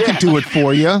 I could do it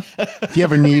for you if you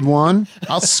ever need one.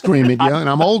 I'll scream at you, and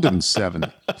I'm older than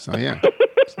 70. So yeah.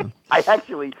 I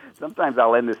actually sometimes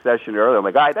I'll end the session early. I'm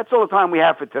like, all right, that's all the time we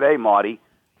have for today, Marty.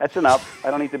 That's enough.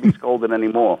 I don't need to be scolded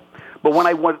anymore. But when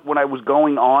I was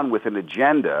going on with an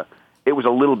agenda, it was a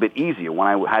little bit easier. When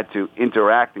I had to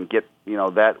interact and get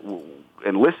that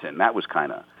and listen, that was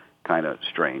kind of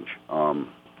strange.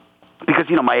 Because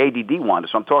my ADD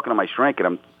wandered. So I'm talking to my shrink,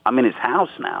 and I'm in his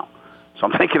house now. So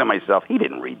I'm thinking to myself, he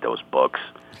didn't read those books.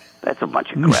 That's a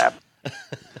bunch of crap.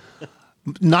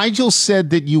 Nigel said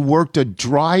that you worked a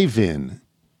drive-in.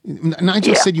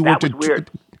 Nigel said you worked weird.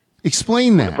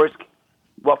 Explain that.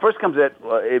 First comes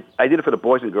I did it for the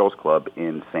Boys and Girls Club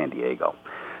in San Diego.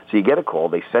 So you get a call,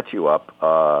 they set you up,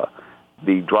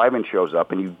 the drive-in shows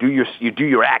up, and you do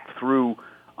your act through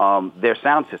their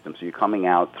sound system. So you're coming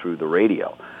out through the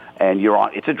radio, and you're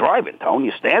on. It's a drive-in, Tone.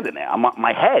 You're standing there.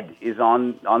 My head is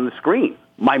on the screen.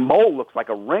 My mole looks like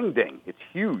a ring ding. It's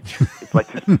huge. It's like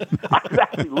I was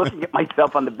actually looking at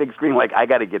myself on the big screen, like I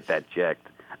got to get that checked.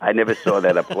 I never saw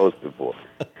that up close before.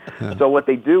 So what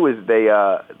they do is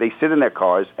they sit in their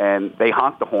cars and they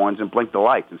honk the horns and blink the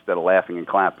lights instead of laughing and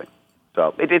clapping.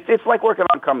 So it's like working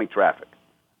on coming traffic.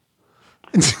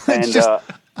 And the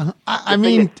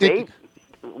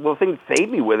thing that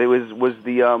saved me with it was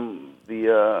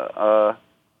the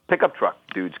pickup truck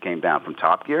dudes came down from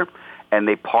Top Gear, and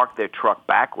they parked their truck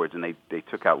backwards, and they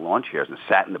took out lawn chairs and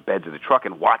sat in the beds of the truck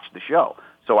and watched the show.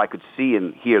 So I could see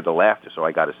and hear the laughter, so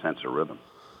I got a sense of rhythm.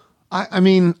 I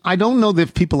mean, I don't know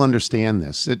if people understand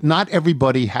this. Not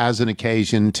everybody has an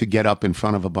occasion to get up in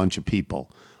front of a bunch of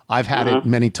people. I've had it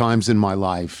many times in my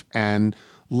life, and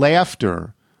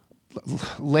laughter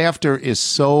is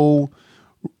so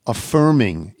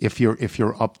affirming if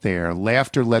you're up there.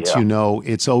 Laughter lets you know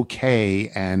it's okay,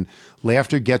 and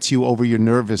laughter gets you over your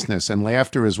nervousness, and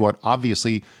laughter is what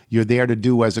obviously you're there to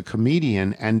do as a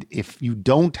comedian. And if you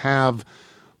don't have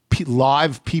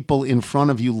live people in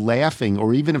front of you laughing,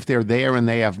 or even if they're there and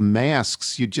they have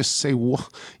masks, you just say, well,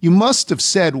 you must have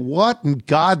said, what in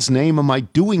God's name am I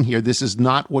doing here? This is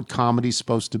not what comedy's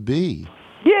supposed to be.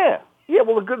 Yeah.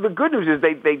 Well, the good news is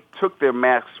they took their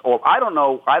masks off. I don't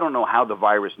know how the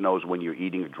virus knows when you're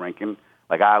eating or drinking.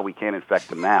 Like, we can't infect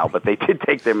them now, but they did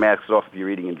take their masks off if you're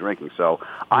eating and drinking. So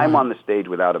I'm on the stage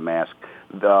without a mask.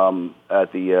 At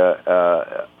the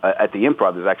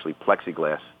Improv, there's actually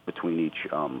plexiglass between each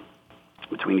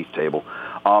table,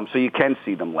 so you can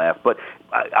see them laugh. But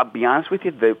I'll be honest with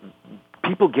you, the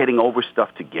people getting over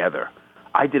stuff together.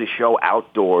 I did a show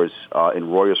outdoors in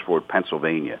Royersford,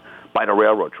 Pennsylvania, by the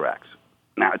railroad tracks.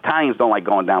 Now, Italians don't like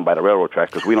going down by the railroad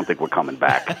tracks because we don't think we're coming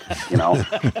back,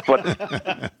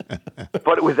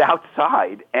 But it was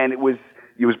outside, and it was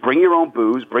bring your own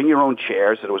booze, bring your own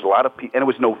chairs. And there was a lot of people, and it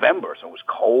was November, so it was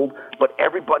cold. But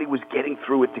everybody was getting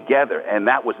through it together, and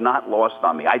that was not lost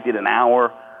on me. I did an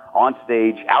hour on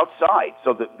stage, outside.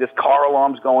 So this car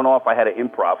alarm's going off. I had to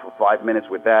improv for 5 minutes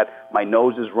with that. My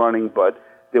nose is running, but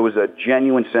there was a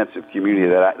genuine sense of community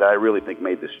that I really think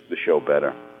made the show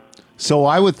better. So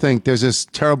I would think there's this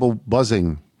terrible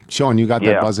buzzing. Sean, you got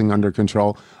that buzzing under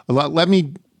control. Let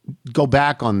me go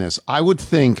back on this. I would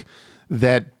think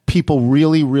that people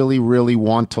really, really, really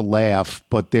want to laugh,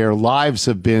 but their lives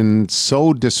have been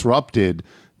so disrupted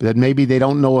that maybe they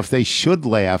don't know if they should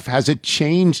laugh. Has it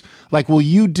changed? Like, will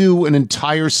you do an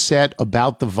entire set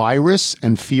about the virus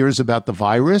and fears about the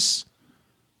virus?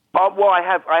 Well, I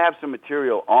have some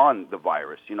material on the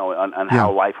virus, on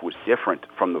how life was different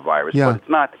from the virus. Yeah.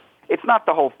 But it's not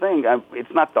the whole thing.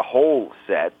 It's not the whole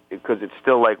set, because it's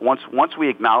still like once we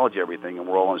acknowledge everything and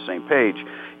we're all on the same page,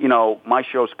 my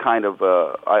show's kind of,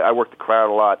 I work the crowd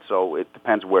a lot, so it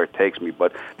depends where it takes me.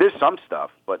 But there's some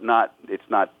stuff, but it's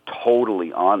not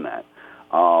totally on that.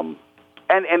 And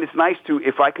it's nice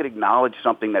if I could acknowledge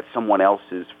something that someone else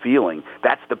is feeling,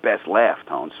 that's the best laugh,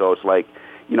 Tone. So it's like,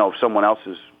 if someone else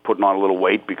is putting on a little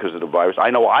weight because of the virus, I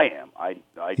know I am.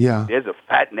 There's a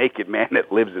fat, naked man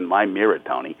that lives in my mirror,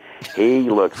 Tony. He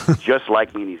looks just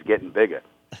like me, and he's getting bigger.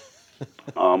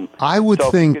 I would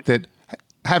think that.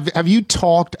 Have you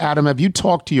talked, Adam? Have you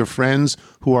talked to your friends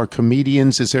who are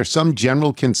comedians? Is there some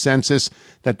general consensus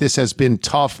that this has been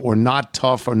tough or not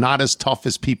as tough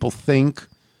as people think?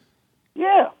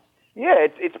 Yeah.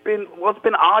 It's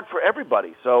been odd for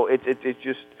everybody. So it's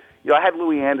just. I had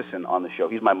Louis Anderson on the show.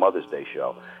 He's my Mother's Day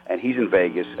show, and he's in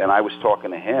Vegas. And I was talking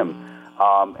to him,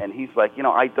 and he's like,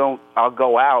 I'll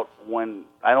go out when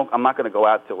I'm not going to go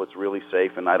out till it's really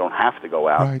safe, and I don't have to go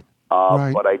out. Right.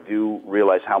 But I do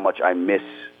realize how much I miss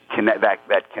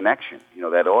that connection.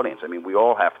 That audience. I mean, we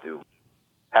all have to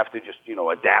just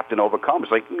adapt and overcome.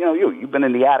 It's like you've been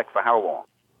in the attic for how long?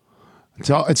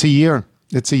 It's a year.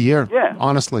 It's a year. Yeah.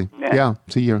 Honestly. Yeah,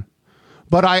 it's a year.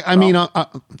 But I mean,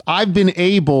 I've been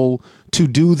able to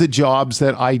do the jobs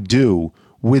that I do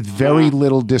with very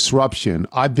little disruption.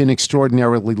 I've been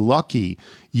extraordinarily lucky.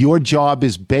 Your job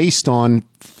is based on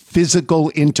physical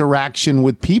interaction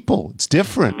with people. It's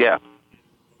different. Yeah.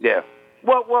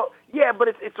 Well, yeah, but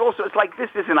it's also, it's like, this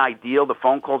isn't ideal. The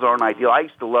phone calls aren't ideal. I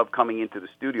used to love coming into the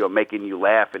studio, making you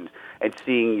laugh and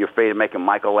seeing your face and making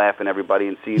Michael laugh and everybody,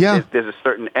 and seeing there's a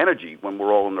certain energy when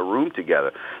we're all in the room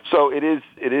together. So it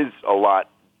is a lot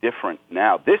different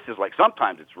now. This is like,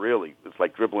 sometimes it's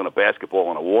like dribbling a basketball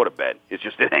on a waterbed. It's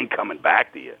just, it ain't coming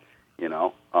back to you,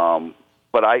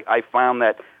 But I found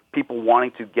that people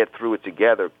wanting to get through it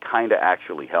together kind of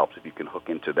actually helps if you can hook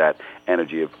into that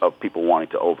energy of people wanting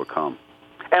to overcome.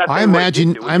 And I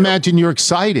imagine you're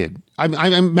excited. I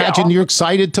imagine you're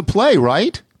excited to play,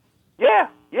 right? Yeah.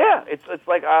 It's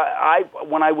like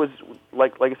when I was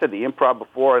like I said, the Improv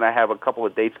before, and I have a couple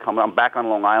of dates coming. I'm back on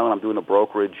Long Island. I'm doing a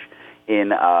brokerage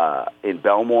in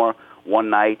Belmore one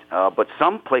night, but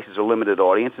some places are limited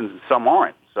audience and some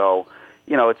aren't. So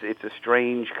it's a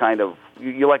strange kind of,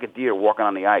 you're like a deer walking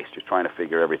on the ice, just trying to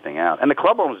figure everything out. And the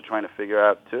club owners are trying to figure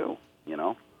out too.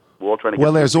 We're all trying to get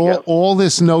well, there's all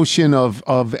this notion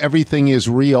of everything is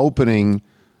reopening,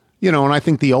 and I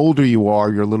think the older you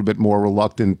are, you're a little bit more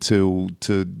reluctant to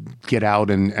get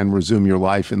out and resume your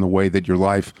life in the way that your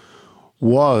life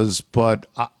was. But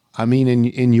I mean,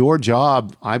 in your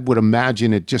job, I would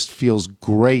imagine it just feels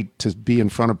great to be in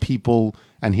front of people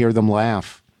and hear them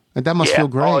laugh. And that must feel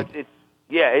great.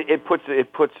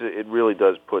 It really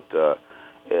does put.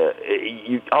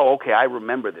 Okay, I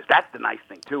remember this. That's the nice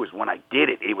thing too, is when I did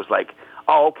it, it was like,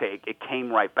 it came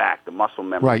right back. The muscle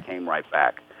memory came right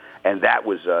back, and that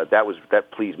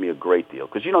pleased me a great deal,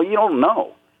 because you don't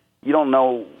know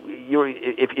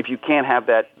if you can't have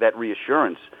that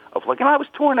reassurance of like, I was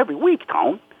touring every week,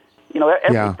 Tone.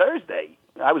 Every Thursday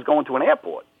I was going to an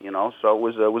airport. So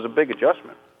it was a big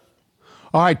adjustment.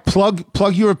 All right,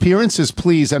 plug your appearances,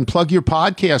 please, and plug your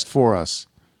podcast for us.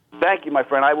 Thank you, my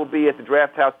friend. I will be at the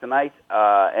Draft House tonight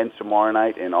and tomorrow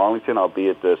night in Arlington. I'll be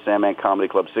at the Sandman Comedy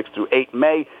Club 6 through 8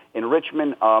 May in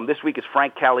Richmond. This week is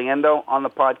Frank Caliendo on the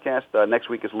podcast. Next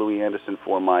week is Louis Anderson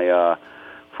for my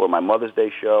Mother's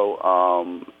Day show.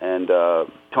 And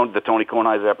the Tony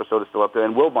Kornheiser episode is still up there.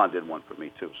 And Wilbon did one for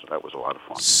me, too, so that was a lot of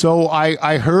fun. So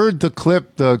I heard the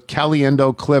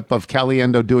Caliendo clip of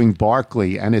Caliendo doing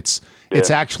Barkley, and it's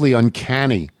actually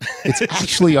uncanny. It's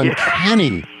actually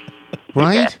uncanny,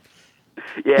 right?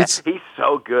 Yeah, he's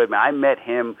so good, man. I met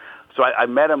him. So I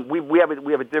met him. We have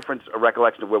a different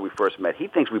recollection of where we first met. He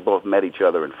thinks we both met each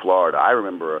other in Florida. I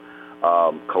remember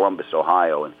Columbus,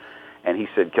 Ohio, and he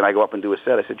said, "Can I go up and do a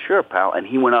set?" I said, "Sure, pal." And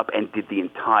he went up and did the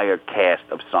entire cast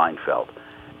of Seinfeld,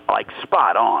 like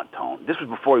spot on, Tone. This was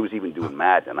before he was even doing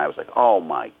Madden. And I was like, "Oh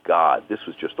my God, this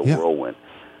was just a whirlwind."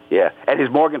 Yeah, and his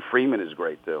Morgan Freeman is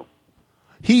great too.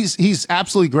 He's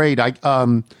absolutely great.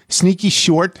 Sneaky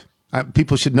short.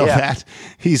 People should know that.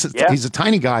 He's a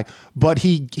tiny guy, but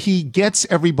he gets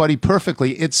everybody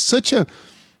perfectly. It's such a,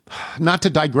 not to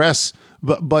digress,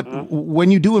 but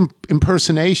when you do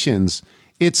impersonations,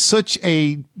 it's such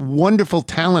a wonderful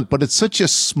talent, but it's such a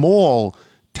small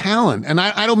talent. And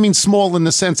I don't mean small in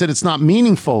the sense that it's not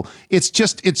meaningful. It's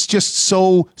just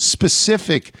so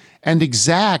specific and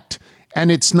exact,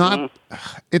 and it's not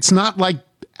like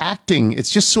acting.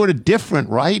 It's just sort of different,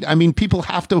 right? I mean, people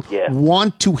have to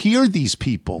want to hear these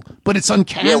people, but it's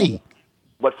uncanny. Yeah,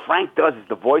 what Frank does is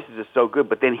the voices are so good,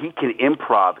 but then he can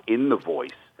improv in the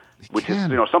voice, which is,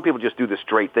 some people just do the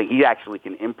straight thing. He actually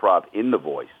can improv in the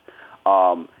voice.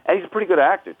 And he's a pretty good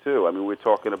actor, too. I mean, we're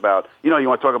talking about, you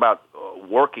want to talk about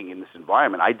working in this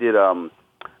environment. I did an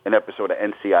episode of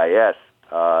NCIS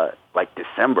like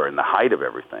December, in the height of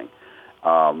everything.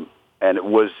 And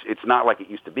it's not like it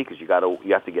used to be, because you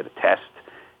have to get a test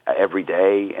every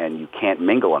day, and you can't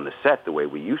mingle on the set the way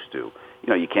we used to.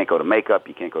 You can't go to makeup,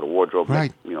 you can't go to wardrobe,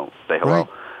 right. Say hello. Right.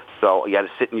 So you had to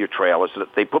sit in your trailer. So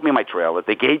they put me in my trailer.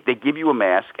 They give you a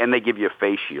mask, and they give you a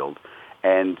face shield,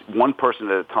 and one person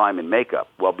at a time in makeup.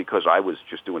 Well, because I was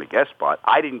just doing a guest spot,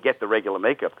 I didn't get the regular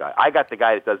makeup guy. I got the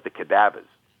guy that does the cadavers.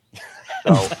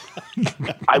 So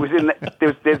I was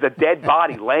there's a dead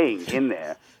body laying in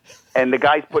there, and the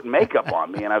guy's putting makeup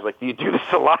on me, and I was like, "Do you do this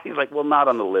a lot?" He's like, "Well, not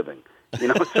on the living."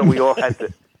 So we all had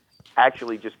to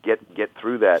actually just get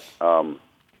through that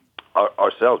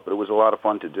ourselves, but it was a lot of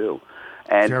fun to do.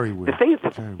 And very weird. The thing is,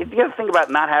 you got to think about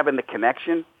not having the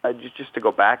connection, just to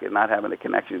go back and not having the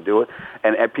connection to do it,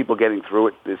 and people getting through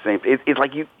it the same. It's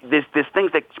like there's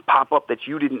things that pop up that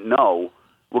you didn't know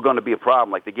were going to be a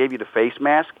problem. Like, they gave you the face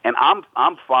mask, and I'm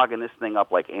fogging this thing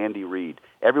up like Andy Reid.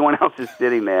 Everyone else is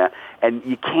sitting there, and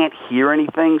you can't hear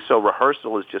anything, so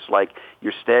rehearsal is just like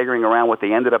you're staggering around. What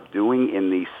they ended up doing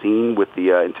in the scene with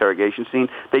the interrogation scene,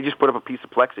 they just put up a piece of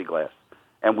plexiglass,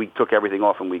 and we took everything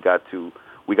off, and we got to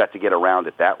get around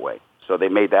it that way. So they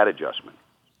made that adjustment.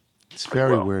 It's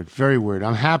very weird, very weird.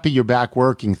 I'm happy you're back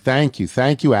working. Thank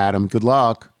you, Adam. Good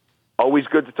luck. Always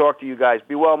good to talk to you guys.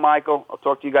 Be well, Michael. I'll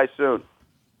talk to you guys soon.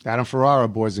 Adam Ferrara,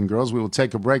 boys and girls. We will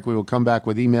take a break. We will come back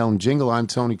with email and jingle. I'm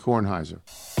Tony Kornheiser.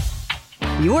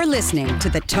 You're listening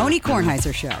to The Tony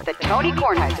Kornheiser Show. The Tony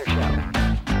Kornheiser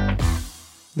Show.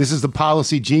 This is the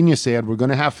Policy Genius ad. We're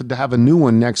going to have a new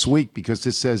one next week, because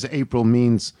this says April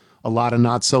means a lot of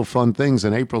not so fun things,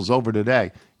 and April's over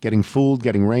today. Getting fooled,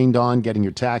 getting rained on, getting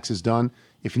your taxes done.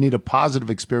 If you need a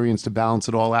positive experience to balance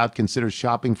it all out, consider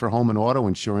shopping for home and auto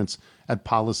insurance at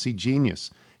Policy Genius.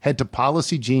 Head to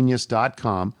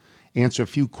policygenius.com, answer a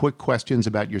few quick questions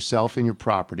about yourself and your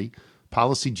property.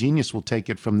 Policy Genius will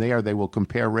take it from there. They will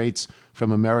compare rates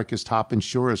from America's top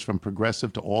insurers, from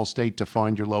Progressive to Allstate, to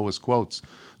find your lowest quotes.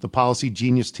 The Policy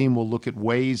Genius team will look at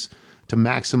ways to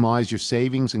maximize your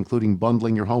savings, including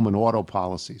bundling your home and auto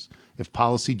policies. If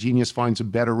Policy Genius finds a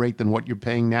better rate than what you're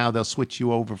paying now, they'll switch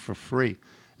you over for free.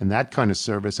 And that kind of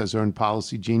service has earned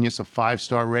Policy Genius a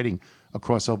 5-star rating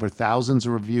across over thousands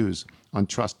of reviews on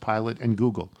Trustpilot and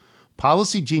Google.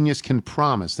 Policy Genius can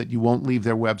promise that you won't leave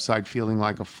their website feeling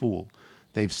like a fool.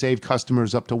 They've saved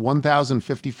customers up to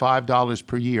 $1,055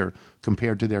 per year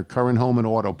compared to their current home and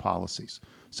auto policies.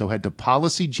 So head to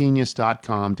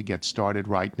policygenius.com to get started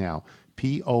right now.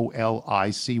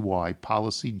 POLICY,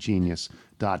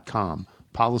 policygenius.com.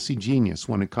 Policy Genius.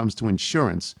 When it comes to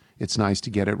insurance, it's nice to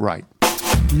get it right.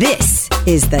 This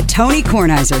is The Tony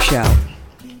Kornheiser Show.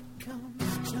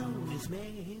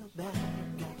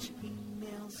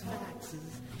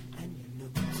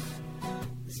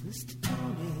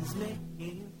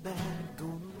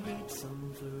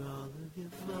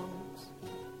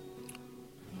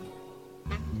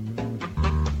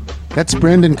 That's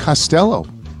Brandon Costello,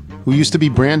 who used to be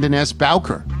Brandon S.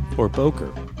 Bowker. Or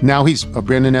Boker. Now he's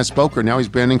Brandon S. Boker. Now he's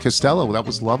Brandon Costello. That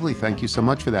was lovely. Thank you so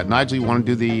much for that. Nigel, you want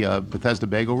to do the Bethesda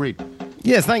Bagel read?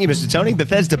 Yes, thank you, Mr. Tony.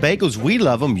 Bethesda Bagels, we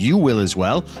love them. You will as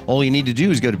well. All you need to do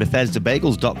is go to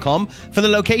BethesdaBagels.com for the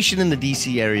location in the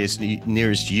D.C. area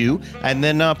nearest you, and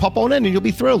then pop on in and you'll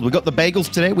be thrilled. We got the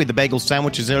bagels today. We had the bagel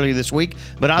sandwiches earlier this week,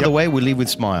 but either way, we leave with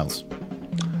smiles.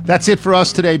 That's it for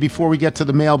us today. Before we get to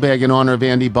the mailbag in honor of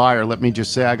Andy Byer, let me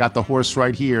just say I got the horse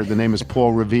right here. The name is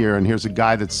Paul Revere, and here's a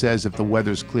guy that says if the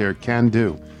weather's clear, can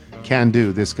do. Can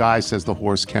do. This guy says the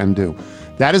horse can do.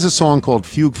 That is a song called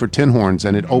Fugue for Tin Horns,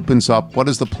 and it opens up. What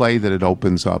is the play that it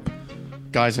opens up?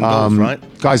 Guys and Dolls,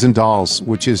 right? Guys and Dolls,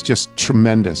 which is just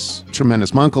tremendous,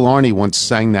 tremendous. My Uncle Arnie once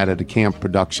sang that at a camp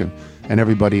production, and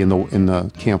everybody in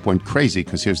the camp went crazy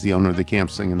because here's the owner of the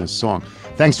camp singing this song.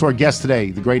 Thanks to our guests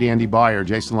today, the great Andy Beyer,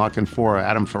 Jason LaCanfora,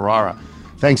 Adam Ferrara.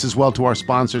 Thanks as well to our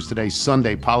sponsors today,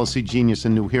 Sunday, Policy Genius,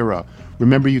 and New Hero.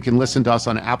 Remember, you can listen to us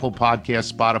on Apple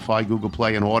Podcasts, Spotify, Google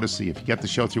Play, and Odyssey. If you get the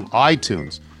show through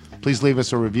iTunes, please leave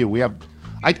us a review.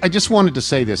 I just wanted to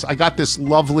say this. I got this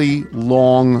lovely,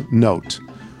 long note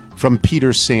from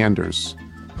Peter Sanders,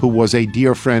 who was a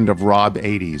dear friend of Rob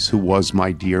 80s, who was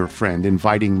my dear friend,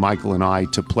 inviting Michael and I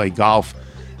to play golf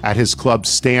at his club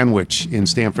Stanwich in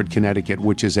Stamford, Connecticut,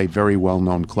 which is a very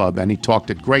well-known club. And he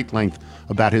talked at great length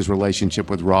about his relationship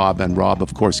with Rob. And Rob,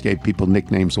 of course, gave people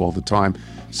nicknames all the time.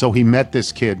 So he met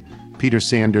this kid, Peter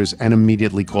Sanders, and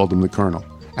immediately called him the Colonel.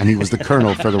 And he was the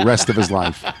Colonel for the rest of his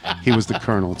life. He was the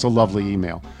Colonel. It's a lovely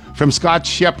email. From Scott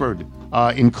Shepard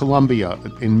in Columbia,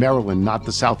 in Maryland, not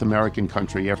the South American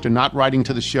country. After not writing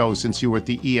to the show since you were at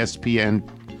the ESPN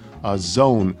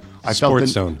Zone,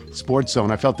 Sports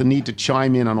Zone. I felt the need to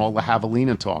chime in on all the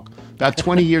javelina talk. About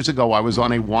 20 years ago, I was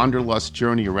on a wanderlust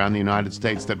journey around the United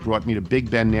States that brought me to Big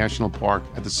Bend National Park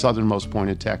at the southernmost point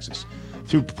of Texas.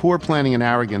 Through poor planning and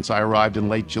arrogance, I arrived in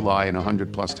late July in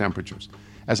 100-plus temperatures.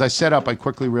 As I set up, I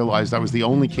quickly realized I was the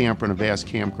only camper in a vast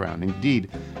campground. Indeed,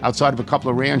 outside of a couple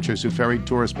of ranchers who ferried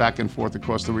tourists back and forth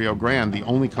across the Rio Grande, the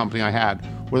only company I had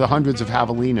were the hundreds of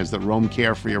javelinas that roamed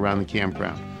carefree around the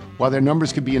campground. While their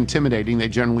numbers could be intimidating, they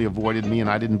generally avoided me and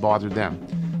I didn't bother them.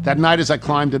 That night as I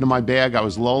climbed into my bag, I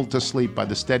was lulled to sleep by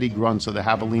the steady grunts of the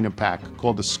javelina pack,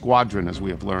 called a squadron as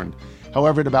we have learned.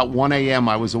 However, at about 1 a.m.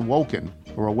 I was awakened,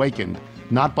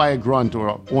 not by a grunt or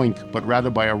a oink, but rather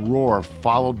by a roar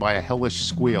followed by a hellish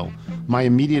squeal. My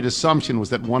immediate assumption was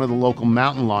that one of the local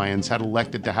mountain lions had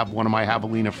elected to have one of my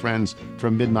javelina friends for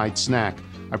a midnight snack.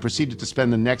 I proceeded to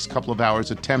spend the next couple of hours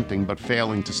attempting but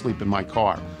failing to sleep in my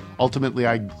car. Ultimately,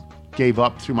 I gave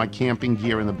up, threw my camping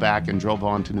gear in the back, and drove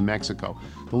on to New Mexico.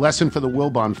 The lesson for the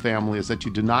Wilbon family is that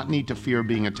you do not need to fear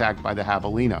being attacked by the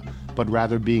javelina, but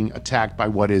rather being attacked by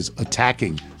what is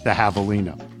attacking the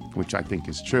javelina, which I think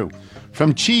is true.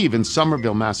 From Cheeve in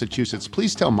Somerville, Massachusetts,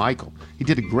 please tell Michael he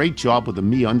did a great job with the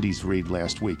MeUndies read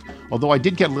last week. Although I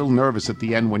did get a little nervous at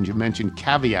the end when you mentioned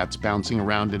caveats bouncing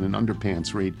around in an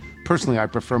underpants read. Personally, I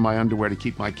prefer my underwear to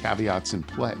keep my caveats in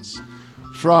place.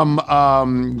 From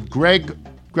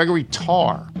Gregory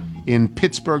Tarr in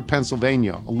Pittsburgh,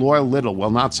 Pennsylvania, a loyal little,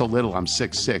 well, not so little, I'm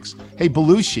 6'6". Hey,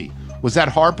 Belushi, was that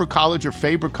Harper College or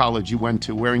Faber College you went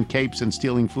to, wearing capes and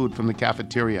stealing food from the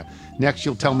cafeteria? Next,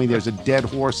 you'll tell me there's a dead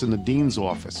horse in the dean's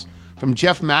office. From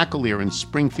Jeff McAleer in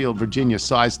Springfield, Virginia,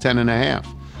 size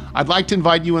 10.5. I'd like to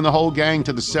invite you and the whole gang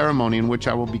to the ceremony in which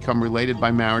I will become related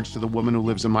by marriage to the woman who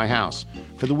lives in my house.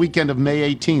 For the weekend of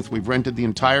May 18th, we've rented the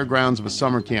entire grounds of a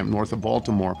summer camp north of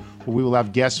Baltimore, where we will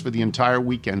have guests for the entire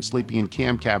weekend sleeping in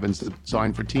camp cabins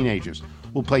designed for teenagers.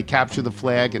 We'll play capture the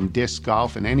flag and disc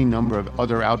golf and any number of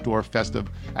other outdoor festive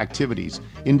activities.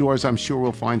 Indoors, I'm sure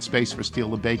we'll find space for Steal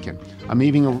the Bacon. I'm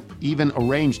even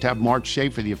arranged to have Mark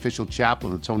Schaefer, the official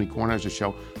chaplain of the Tony Kornheiser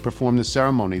Show, perform the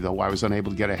ceremony, though I was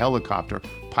unable to get a helicopter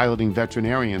piloting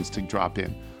veterinarians to drop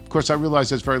in. Of course, I realize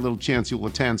there's very little chance you'll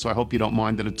attend, so I hope you don't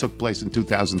mind that it took place in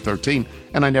 2013,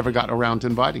 and I never got around to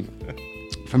inviting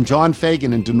you. From John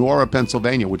Fagan in Donora,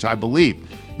 Pennsylvania, which I believe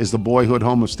is the boyhood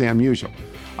home of Stan Musial.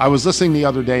 I was listening the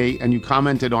other day, and you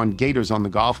commented on gators on the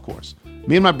golf course.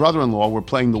 Me and my brother-in-law were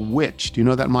playing The Witch. Do you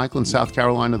know that, Michael, in South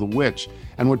Carolina, The Witch?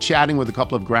 And we're chatting with a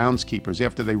couple of groundskeepers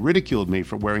after they ridiculed me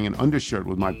for wearing an undershirt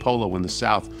with my polo in the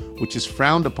South, which is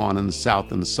frowned upon in the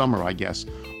South in the summer, I guess.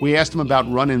 We asked him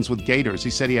about run-ins with gators. He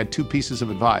said he had two pieces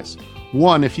of advice.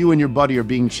 One, if you and your buddy are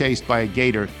being chased by a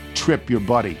gator, trip your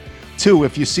buddy. Two,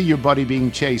 if you see your buddy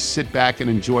being chased, sit back and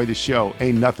enjoy the show.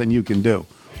 Ain't nothing you can do.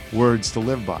 Words to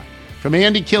live by. From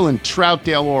Andy Killen,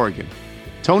 Troutdale, Oregon.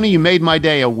 Tony, you made my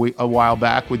day a while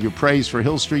back with your praise for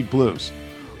Hill Street Blues.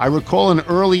 I recall an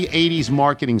early 80s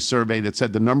marketing survey that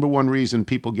said the number one reason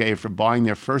people gave for buying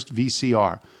their first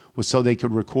VCR was so they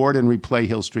could record and replay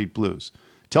Hill Street Blues.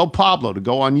 Tell Pablo to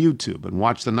go on YouTube and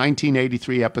watch the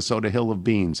 1983 episode of Hill of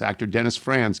Beans. Actor Dennis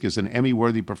Franz gives an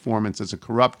Emmy-worthy performance as a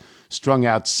corrupt,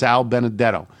 strung-out Sal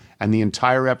Benedetto, and the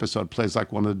entire episode plays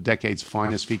like one of the decade's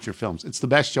finest feature films. It's the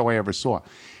best show I ever saw.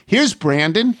 Here's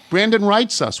Brandon. Brandon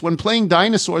writes us, when playing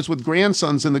dinosaurs with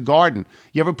grandsons in the garden,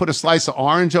 you ever put a slice of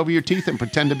orange over your teeth and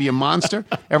pretend to be a monster?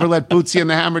 Ever let Bootsy and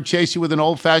the Hammer chase you with an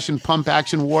old-fashioned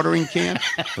pump-action watering can?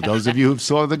 For those of you who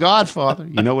saw The Godfather,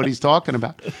 you know what he's talking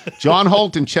about. John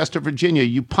Holt in Chester, Virginia,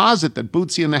 you posit that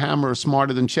Bootsy and the Hammer are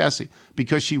smarter than Chessie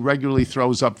because she regularly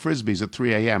throws up Frisbees at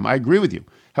 3 a.m. I agree with you.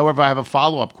 However, I have a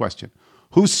follow-up question.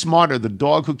 Who's smarter, the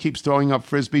dog who keeps throwing up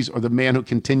Frisbees or the man who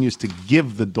continues to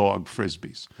give the dog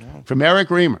Frisbees? Yeah. From Eric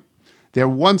Reamer, There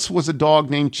once was a dog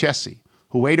named Chessie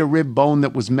who ate a rib bone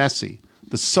that was messy.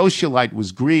 The socialite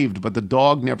was grieved, but the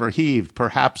dog never heaved.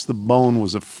 Perhaps the bone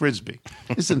was a Frisbee.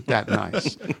 Isn't that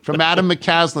nice? From Adam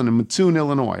McCaslin in Mattoon,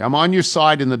 Illinois. I'm on your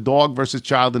side in the dog versus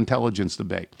child intelligence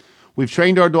debate. We've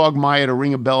trained our dog Maya to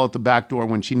ring a bell at the back door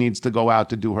when she needs to go out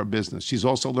to do her business. She's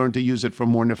also learned to use it for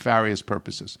more nefarious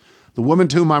purposes. The woman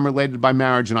to whom I'm related by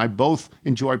marriage and I both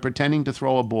enjoy pretending to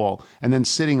throw a ball and then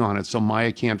sitting on it so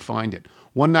Maya can't find it.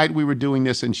 One night we were doing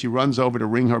this and she runs over to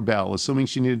ring her bell. Assuming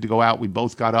she needed to go out, we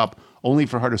both got up, only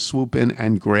for her to swoop in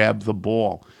and grab the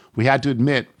ball. We had to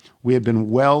admit we had been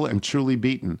well and truly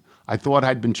beaten. I thought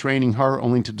I'd been training her,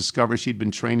 only to discover she'd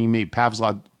been training me.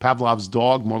 Pavlov's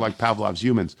dog, more like Pavlov's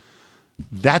humans.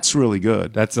 That's really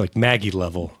good. That's like Maggie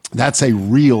level. That's a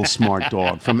real smart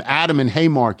dog. From Adam in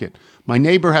Haymarket. My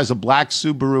neighbor has a black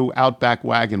Subaru Outback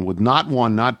wagon with not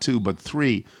one, not two, but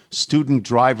 3 student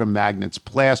driver magnets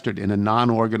plastered in a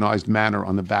non-organized manner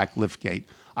on the back liftgate.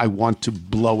 I want to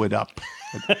blow it up.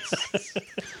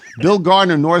 Bill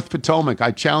Garner, North Potomac.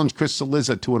 I challenged Chris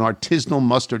Saliza to an artisanal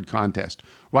mustard contest.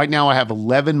 Right now I have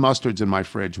 11 mustards in my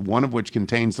fridge, one of which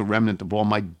contains the remnant of all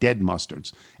my dead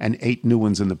mustards, and 8 new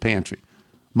ones in the pantry.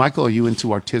 Michael, are you into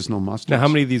artisanal mustards? Now, how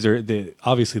many of these are,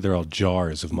 obviously they're all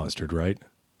jars of mustard, right?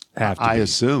 I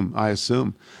assume.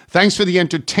 Thanks for the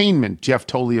entertainment, Jeff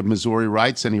Tolley of Missouri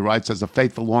writes, and he writes, as a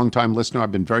faithful longtime listener,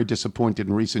 I've been very disappointed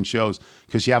in recent shows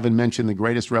because you haven't mentioned the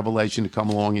greatest revelation to come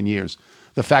along in years,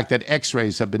 the fact that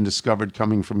X-rays have been discovered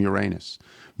coming from Uranus.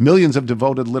 Millions of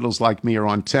devoted littles like me are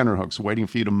on tenterhooks waiting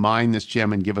for you to mine this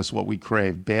gem and give us what we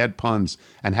crave, bad puns,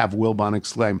 and have Wilbon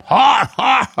exclaim, ha,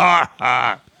 ha, ha,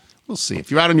 ha. We'll see.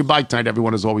 If you're out on your bike tonight,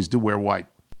 everyone, as always, do wear white.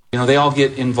 You know, they all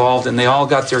get involved, and they all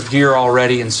got their gear all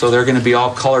ready, and so they're going to be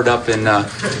all colored up in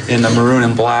the maroon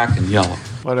and black and yellow.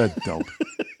 What a dope.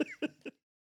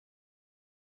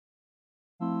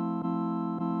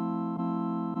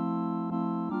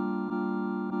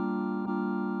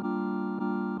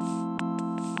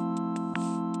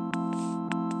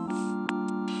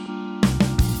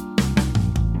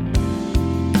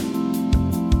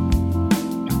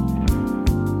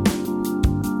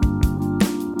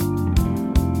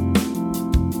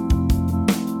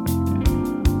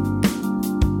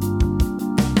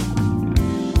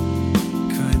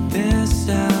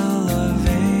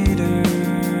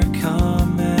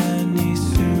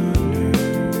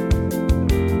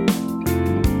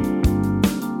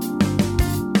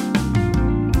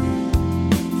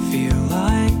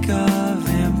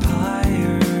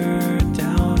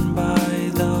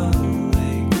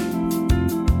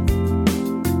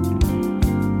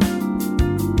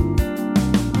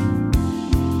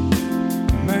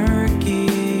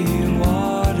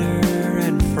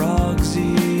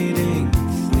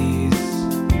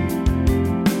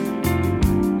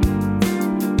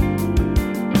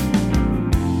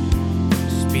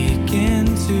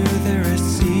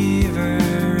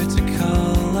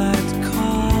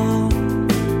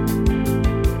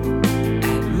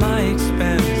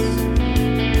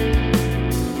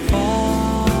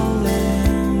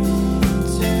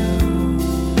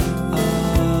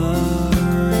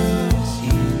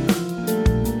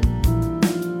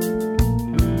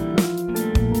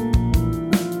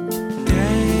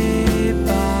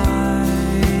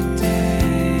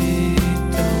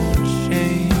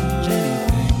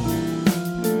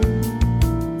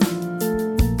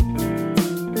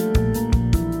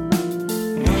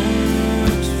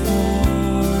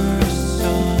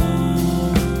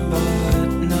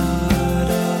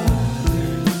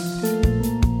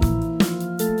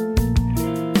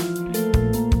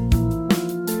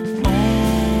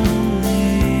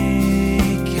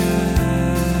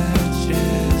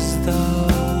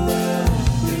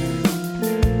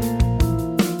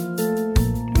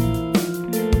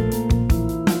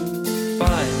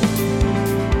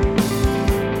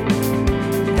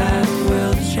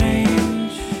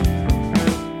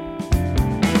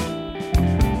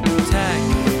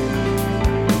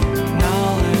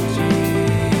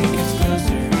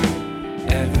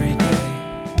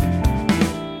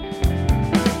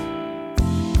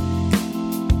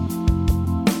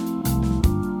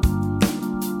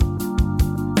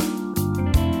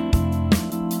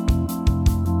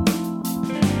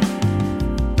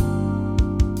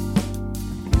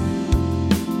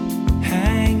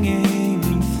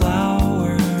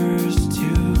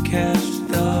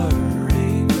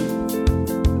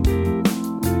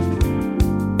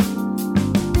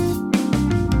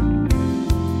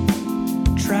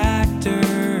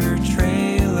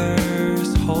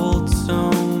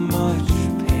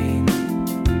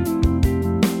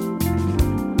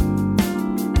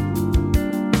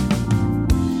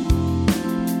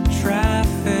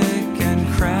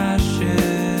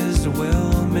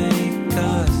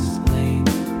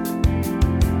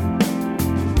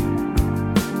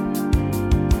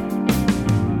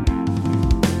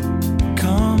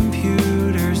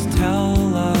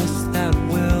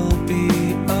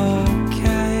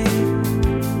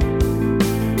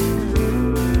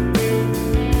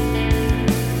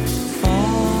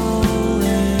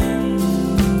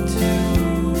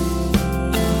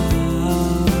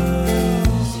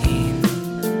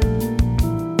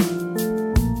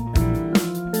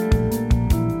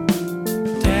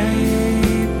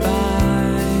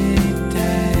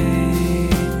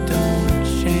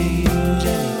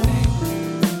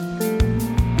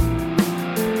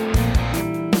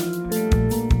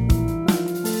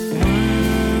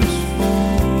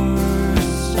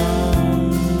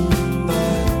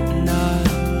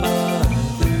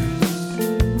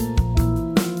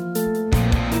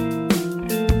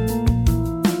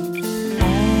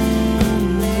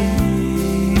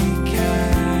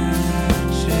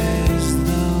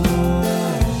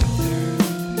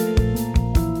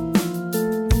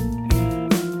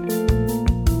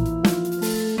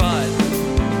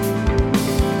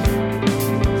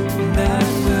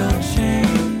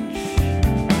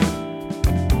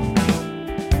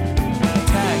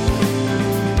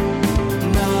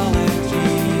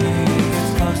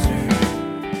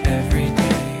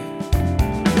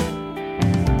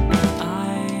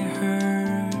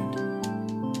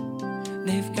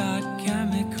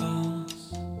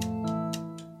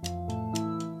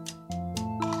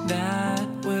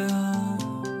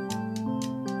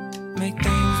 make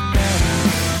things better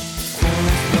for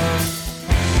us both.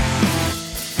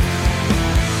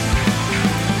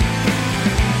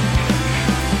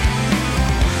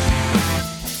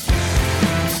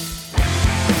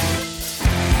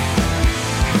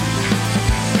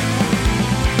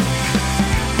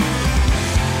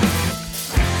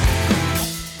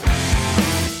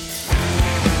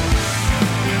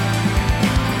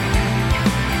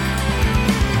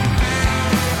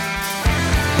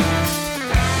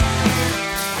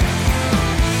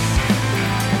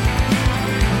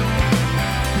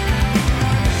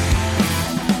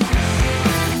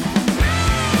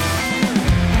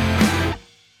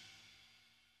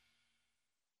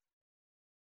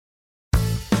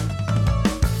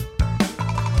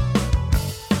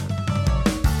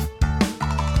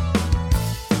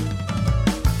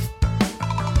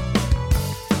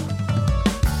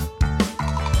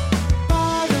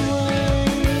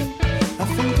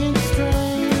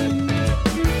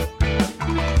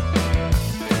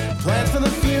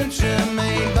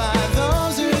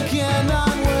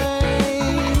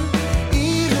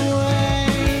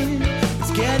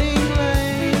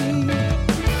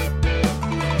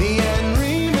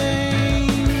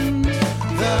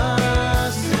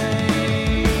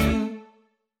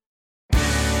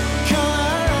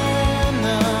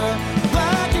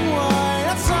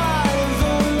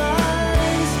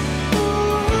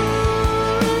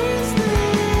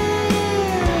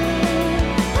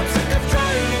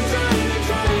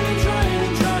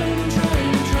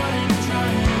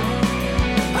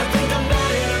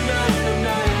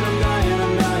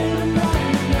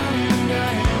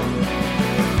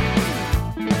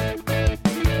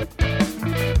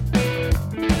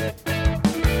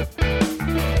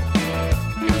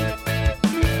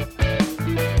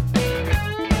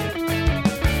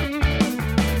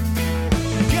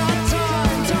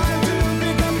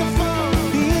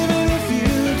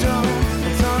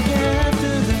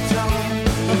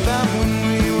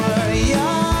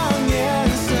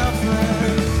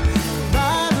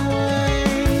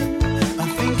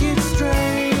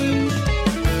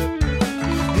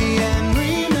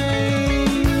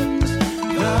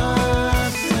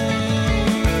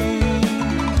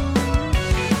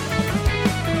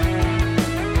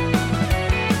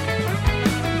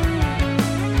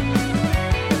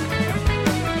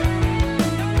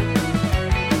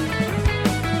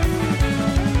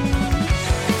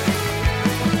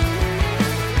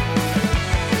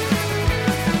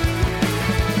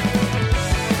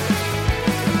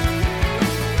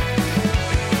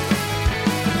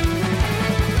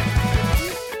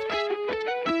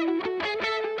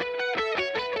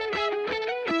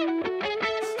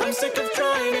 I'm sick of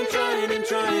trying and trying and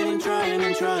trying and trying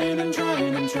and trying and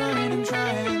trying and trying and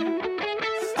trying.